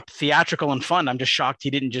very theatrical and fun. I'm just shocked he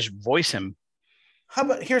didn't just voice him. How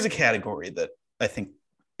about here's a category that I think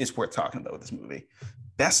is worth talking about with this movie: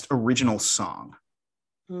 Best Original Song.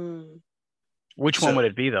 Which one would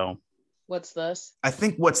it be though? What's this? I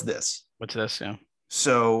think What's This? What's this? Yeah.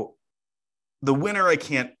 So the winner, I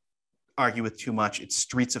can't argue with too much. It's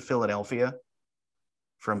Streets of Philadelphia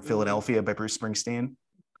from Philadelphia by Bruce Springsteen.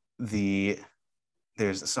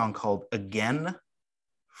 There's a song called Again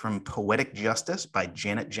from Poetic Justice by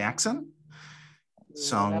Janet Jackson.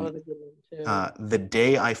 Song that was a good one too. The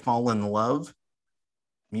Day I Fall in Love.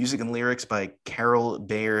 Music and lyrics by Carol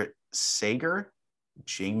Bayer Sager,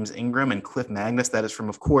 James Ingram, and Cliff Magnus. That is from,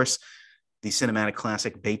 of course, the cinematic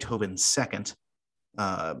classic Beethoven Second.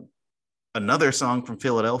 Another song from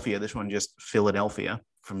Philadelphia, this one just Philadelphia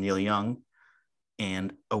from Neil Young,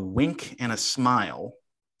 and A Wink and a Smile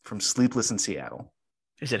from Sleepless in Seattle.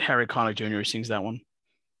 Is it Harry Connick Jr. who sings that one?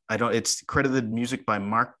 It's credited music by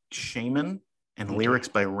Mark Shaman and lyrics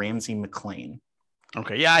by Ramsey McLean.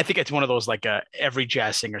 Okay. Yeah, I think it's one of those like every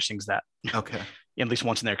jazz singer sings that. Okay. At least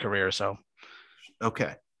once in their career or so.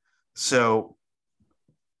 Okay. So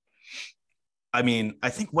I mean, I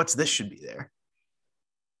think What's This should be there.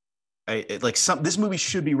 This movie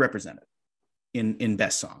should be represented in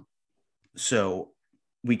Best Song. So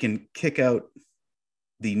we can kick out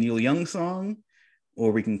the Neil Young song,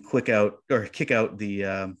 or we can kick out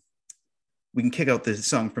the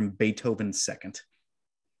song from Beethoven Second.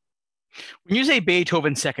 When you say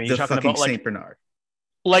Beethoven Second, you're talking about like Saint Bernard,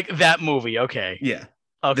 like that movie. Okay. Yeah.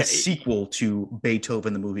 Okay. The sequel to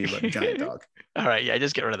Beethoven, the movie about a giant dog. All right. Yeah.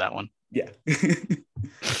 Just get rid of that one. Yeah.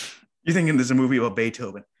 You're thinking there's a movie about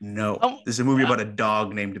Beethoven? No, there's a movie about a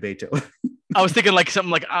dog named Beethoven. I was thinking like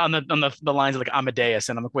something like on the lines of like Amadeus,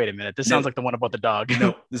 and I'm like, wait a minute, this sounds like the one about the dog.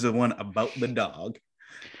 No, there's the one about the dog.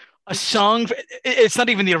 A song. It's not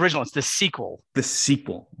even the original. It's the sequel. The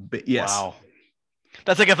sequel. But yes. Wow.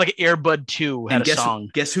 That's like if like Air Bud 2 had a song.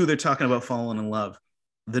 Guess who they're talking about falling in love?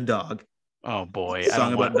 The dog. Oh boy.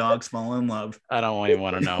 Song about dogs falling in love. I don't even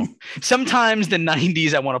want to know. Sometimes the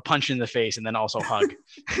 90s I want to punch in the face and then also hug.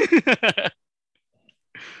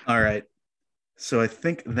 All right. So I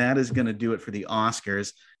think that is going to do it for the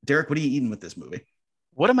Oscars. Derek, what are you eating with this movie?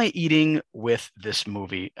 What am I eating with this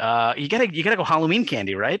movie? You gotta go Halloween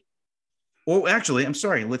candy, right? Oh, actually, I'm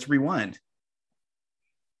sorry. Let's rewind.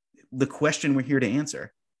 The question we're here to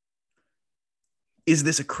answer: is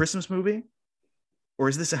this a Christmas movie, or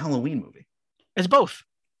is this a Halloween movie? It's both.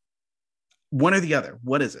 One or the other.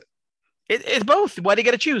 What is it? It's both. Why do you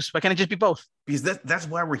got to choose? Why can't it just be both? Because that's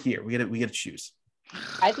why we're here. We got to choose.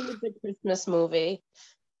 I think it's a Christmas movie,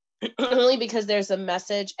 only because there's a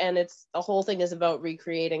message, and the whole thing is about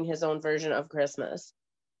recreating his own version of Christmas.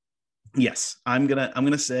 Yes, I'm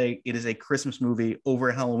gonna say it is a Christmas movie over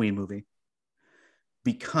a Halloween movie,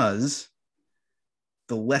 because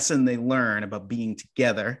the lesson they learn about being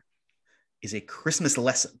together is a Christmas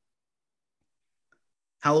lesson.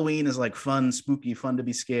 Halloween is like fun, spooky, fun to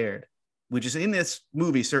be scared, which is in this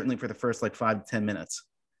movie, certainly for the first like 5 to 10 minutes.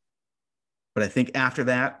 But I think after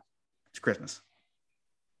that, it's Christmas.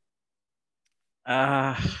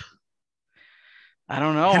 I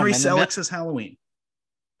don't know. Henry Selick says Halloween.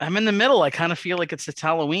 I'm in the middle. I kind of feel like it's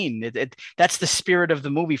Halloween. That's the spirit of the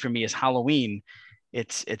movie for me, is Halloween.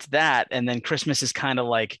 It's that. And then Christmas is kind of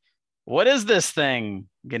like, what is this thing?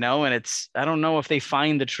 And I don't know if they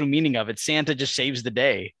find the true meaning of it. Santa just saves the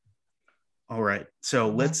day. All right. So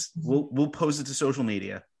we'll post it to social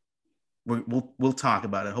media. We'll talk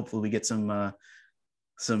about it. Hopefully we get some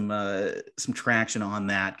traction on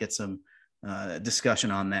that, get some discussion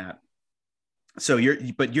on that. So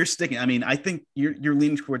you're sticking. I mean, I think you're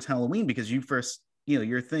leaning towards Halloween because you first,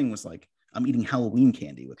 your thing was like, I'm eating Halloween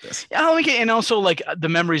candy with this. Yeah, and also like the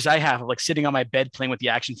memories I have of like sitting on my bed playing with the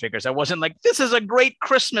action figures. I wasn't like, this is a great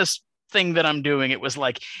Christmas thing that I'm doing. It was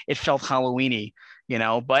like, it felt Halloween-y,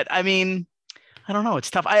 but I mean, I don't know. It's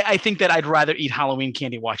tough. I think that I'd rather eat Halloween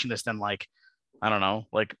candy watching this than like, I don't know,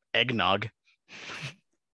 like eggnog.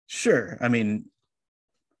 Sure. I mean,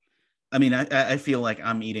 I feel like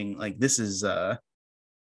I'm eating like this is. I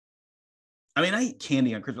eat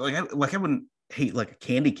candy on Christmas. I wouldn't hate like a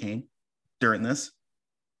candy cane during this.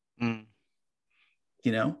 Or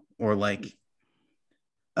like,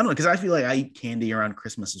 I don't know, because I feel like I eat candy around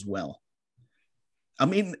Christmas as well. I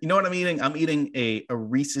mean, you know what I'm eating? I'm eating a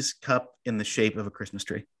Reese's cup in the shape of a Christmas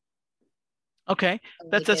tree. Okay, I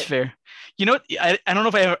like that's it. fair. You know what? I don't know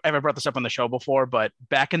if I ever brought this up on the show before, but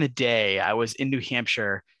back in the day, I was in New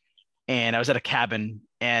Hampshire and I was at a cabin,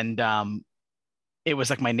 and it was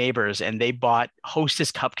like my neighbors, and they bought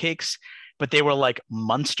Hostess cupcakes, but they were like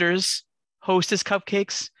Munsters Hostess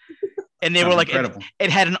cupcakes, and they were Sounds like incredible.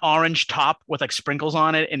 it had an orange top with like sprinkles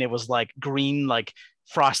on it, and it was like green like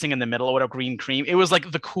frosting in the middle or whatever, green cream. It was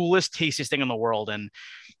like the coolest, tastiest thing in the world, and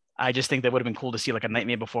I just think that would have been cool to see like a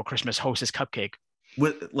Nightmare Before Christmas Hostess cupcake.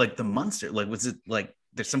 What, like the Munster? Like, was it like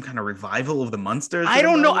there's some kind of revival of the Munsters I that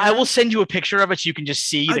are don't know. going I will around? send you a picture of it so you can just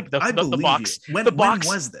see I the believe you. box. The When box.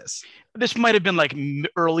 was this? This might have been like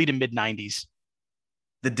early to mid 90s.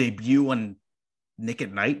 The debut on Nick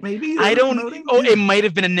at Night, maybe? I don't. Promoting? Oh, Yeah. it might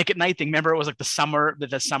have been a Nick at Night thing. Remember, it was like the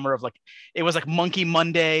summer of like it was like Monkey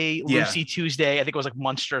Monday, Yeah. Lucy Tuesday. I think it was like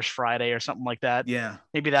Monsters Friday or something like that. Yeah.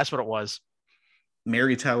 Maybe that's what it was.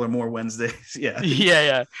 Mary Tyler Moore Wednesdays. Yeah.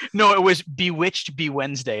 Yeah. No, it was Bewitched Be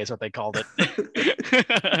Wednesday is what they called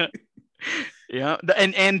it. Yeah,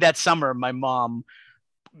 and that summer, my mom,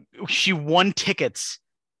 she won tickets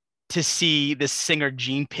to see this singer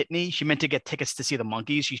Gene Pitney. She meant to get tickets to see the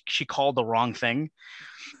Monkees. She called the wrong thing,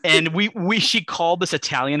 and she called this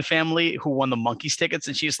Italian family who won the Monkees tickets,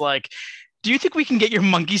 and she's like, "Do you think we can get your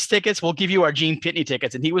Monkees tickets? We'll give you our Gene Pitney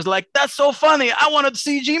tickets." And he was like, "That's so funny. I wanted to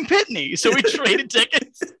see Gene Pitney." So we traded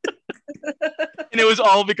tickets. And it was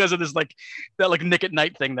all because of this like that like Nick at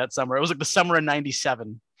Night thing that summer. It was like the summer of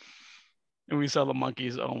 '97. And we saw the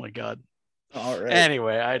Monkees. Oh my God. All right.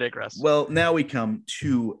 Anyway, I digress. Well, now we come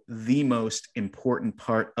to the most important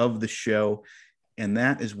part of the show, and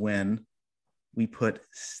that is when we put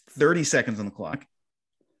 30 seconds on the clock,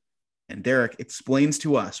 and Derek explains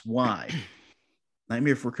to us why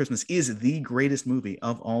Nightmare Before Christmas is the greatest movie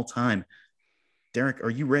of all time. Derek, are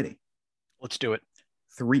you ready? Let's do it.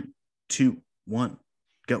 3, 2, 1,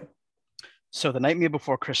 go. So, The Nightmare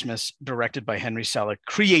Before Christmas, directed by Henry Selick,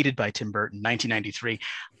 created by Tim Burton, 1993.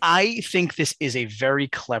 I think this is a very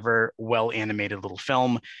clever, well-animated little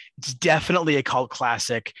film. It's definitely a cult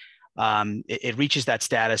classic. It reaches that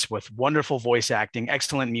status with wonderful voice acting,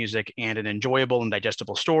 excellent music, and an enjoyable and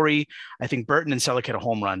digestible story. I think Burton and Selick hit a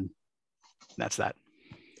home run. That's that.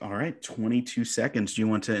 All right, 22 seconds. Do you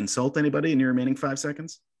want to insult anybody in your remaining 5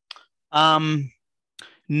 seconds?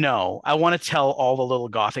 No, I want to tell all the little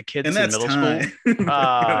gothic kids in middle time. School.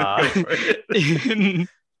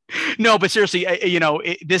 No, but seriously,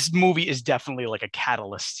 this movie is definitely like a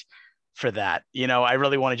catalyst for that. I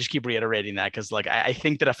really want to just keep reiterating that because, like, I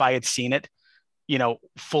think that if I had seen it,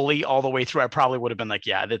 fully all the way through, I probably would have been like,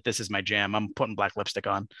 yeah, this is my jam. I'm putting black lipstick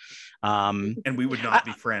on. And we would not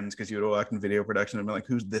be friends because you would have walked in video production and be like,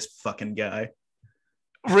 "Who's this fucking guy?"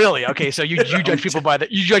 Really? Okay, so you judge people by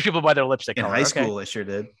their lipstick in color. high school. I sure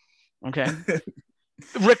did. Okay.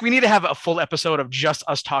 Rick, we need to have a full episode of just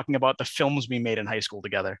us talking about the films we made in high school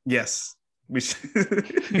together. Yes, we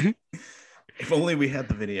should. If only we had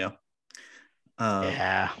the video.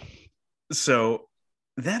 Yeah. So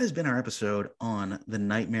that has been our episode on The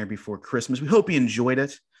Nightmare Before Christmas. We hope you enjoyed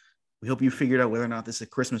it. We hope you figured out whether or not this is a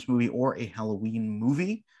Christmas movie or a Halloween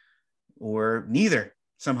movie, or neither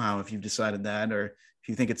somehow, if you've decided that, or if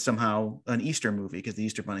you think it's somehow an Easter movie because the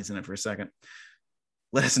Easter Bunny's in it for a second.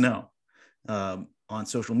 Let us know on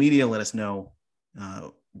social media. Let us know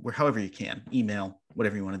however you can, email,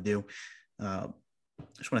 whatever you want to do. I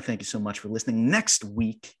just want to thank you so much for listening. Next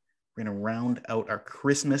week, we're going to round out our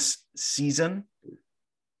Christmas season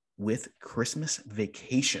with Christmas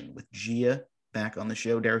Vacation with Gia back on the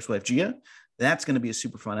show, Derek's wife, Gia. That's going to be a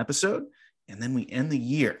super fun episode. And then we end the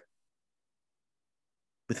year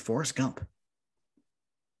with Forrest Gump.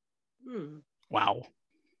 Wow.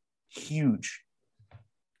 Huge.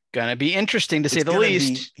 Gonna be interesting to say the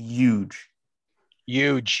least. Huge.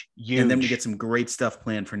 And then we get some great stuff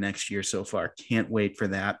planned for next year so far. Can't wait for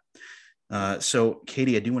that. So,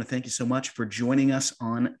 Katie, I do want to thank you so much for joining us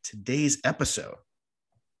on today's episode.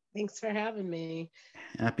 Thanks for having me.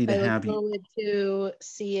 Happy to have you. I look forward to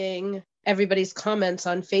seeing everybody's comments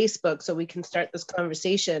on Facebook so we can start this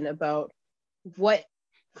conversation about what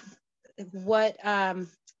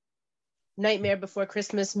Nightmare Before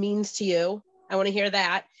Christmas means to you. I want to hear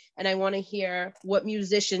that. And I want to hear what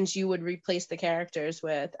musicians you would replace the characters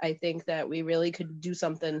with. I think that we really could do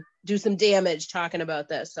some damage talking about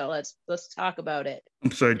this. So let's talk about it.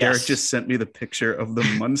 I'm sorry, Derek just sent me the picture of the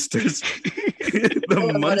Munsters.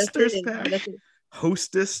 The Munsters pack.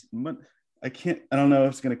 Hostess. I don't know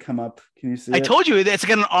if it's going to come up. Can you see it? I told you it's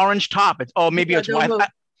got an orange top. Maybe it's white.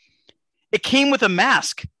 It came with a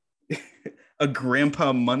mask. A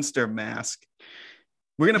Grandpa Munster mask.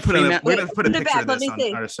 We're gonna put a picture of this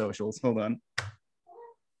on our socials. Hold on.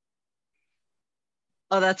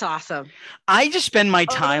 Oh, that's awesome. I just spend my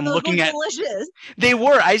Oh, time those looking look at. delicious. They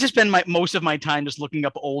were. I just spend most of my time just looking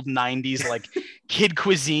up old '90s like kid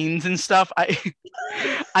cuisines and stuff.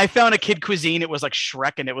 I found a kid cuisine. It was like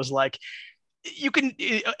Shrek, and it was like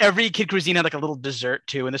every kid cuisine had like a little dessert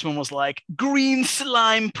too, and this one was like green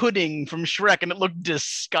slime pudding from Shrek, and it looked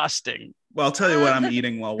disgusting. Well, I'll tell you what I'm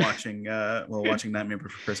eating while watching Nightmare Before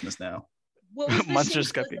Christmas now. What was the Monsters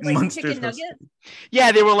shape? cooking. Was it like Monsters chicken was- nuggets?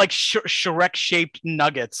 Yeah, they were like Shrek shaped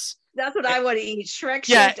nuggets. That's what I want to eat. Shrek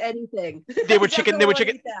Yeah. shaped anything. They were That's chicken. what They I were wanna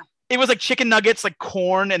chicken. eat that. It was like chicken nuggets, like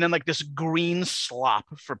corn, and then like this green slop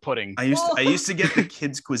for pudding. I used to get the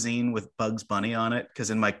kids' cuisine with Bugs Bunny on it because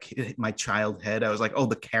in my child head I was like, oh,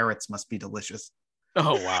 the carrots must be delicious.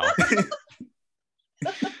 Oh wow.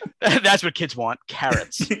 That's what kids want,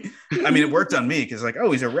 carrots. I mean, it worked on me because like,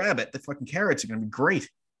 oh, he's a rabbit. The fucking carrots are gonna be great.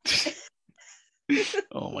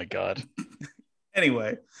 Oh my god.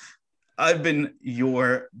 Anyway, I've been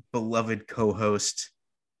your beloved co-host,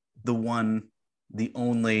 the one, the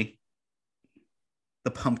only,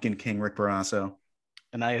 the Pumpkin King, Rick Barrasso.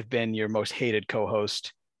 And I have been your most hated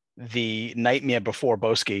co-host, the Nightmare Before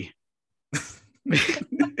Boski.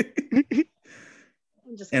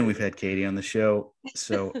 And we've had Katie on the show.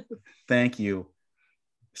 So thank you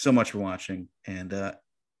so much for watching. And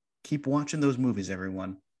keep watching those movies,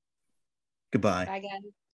 everyone. Goodbye. Bye, guys.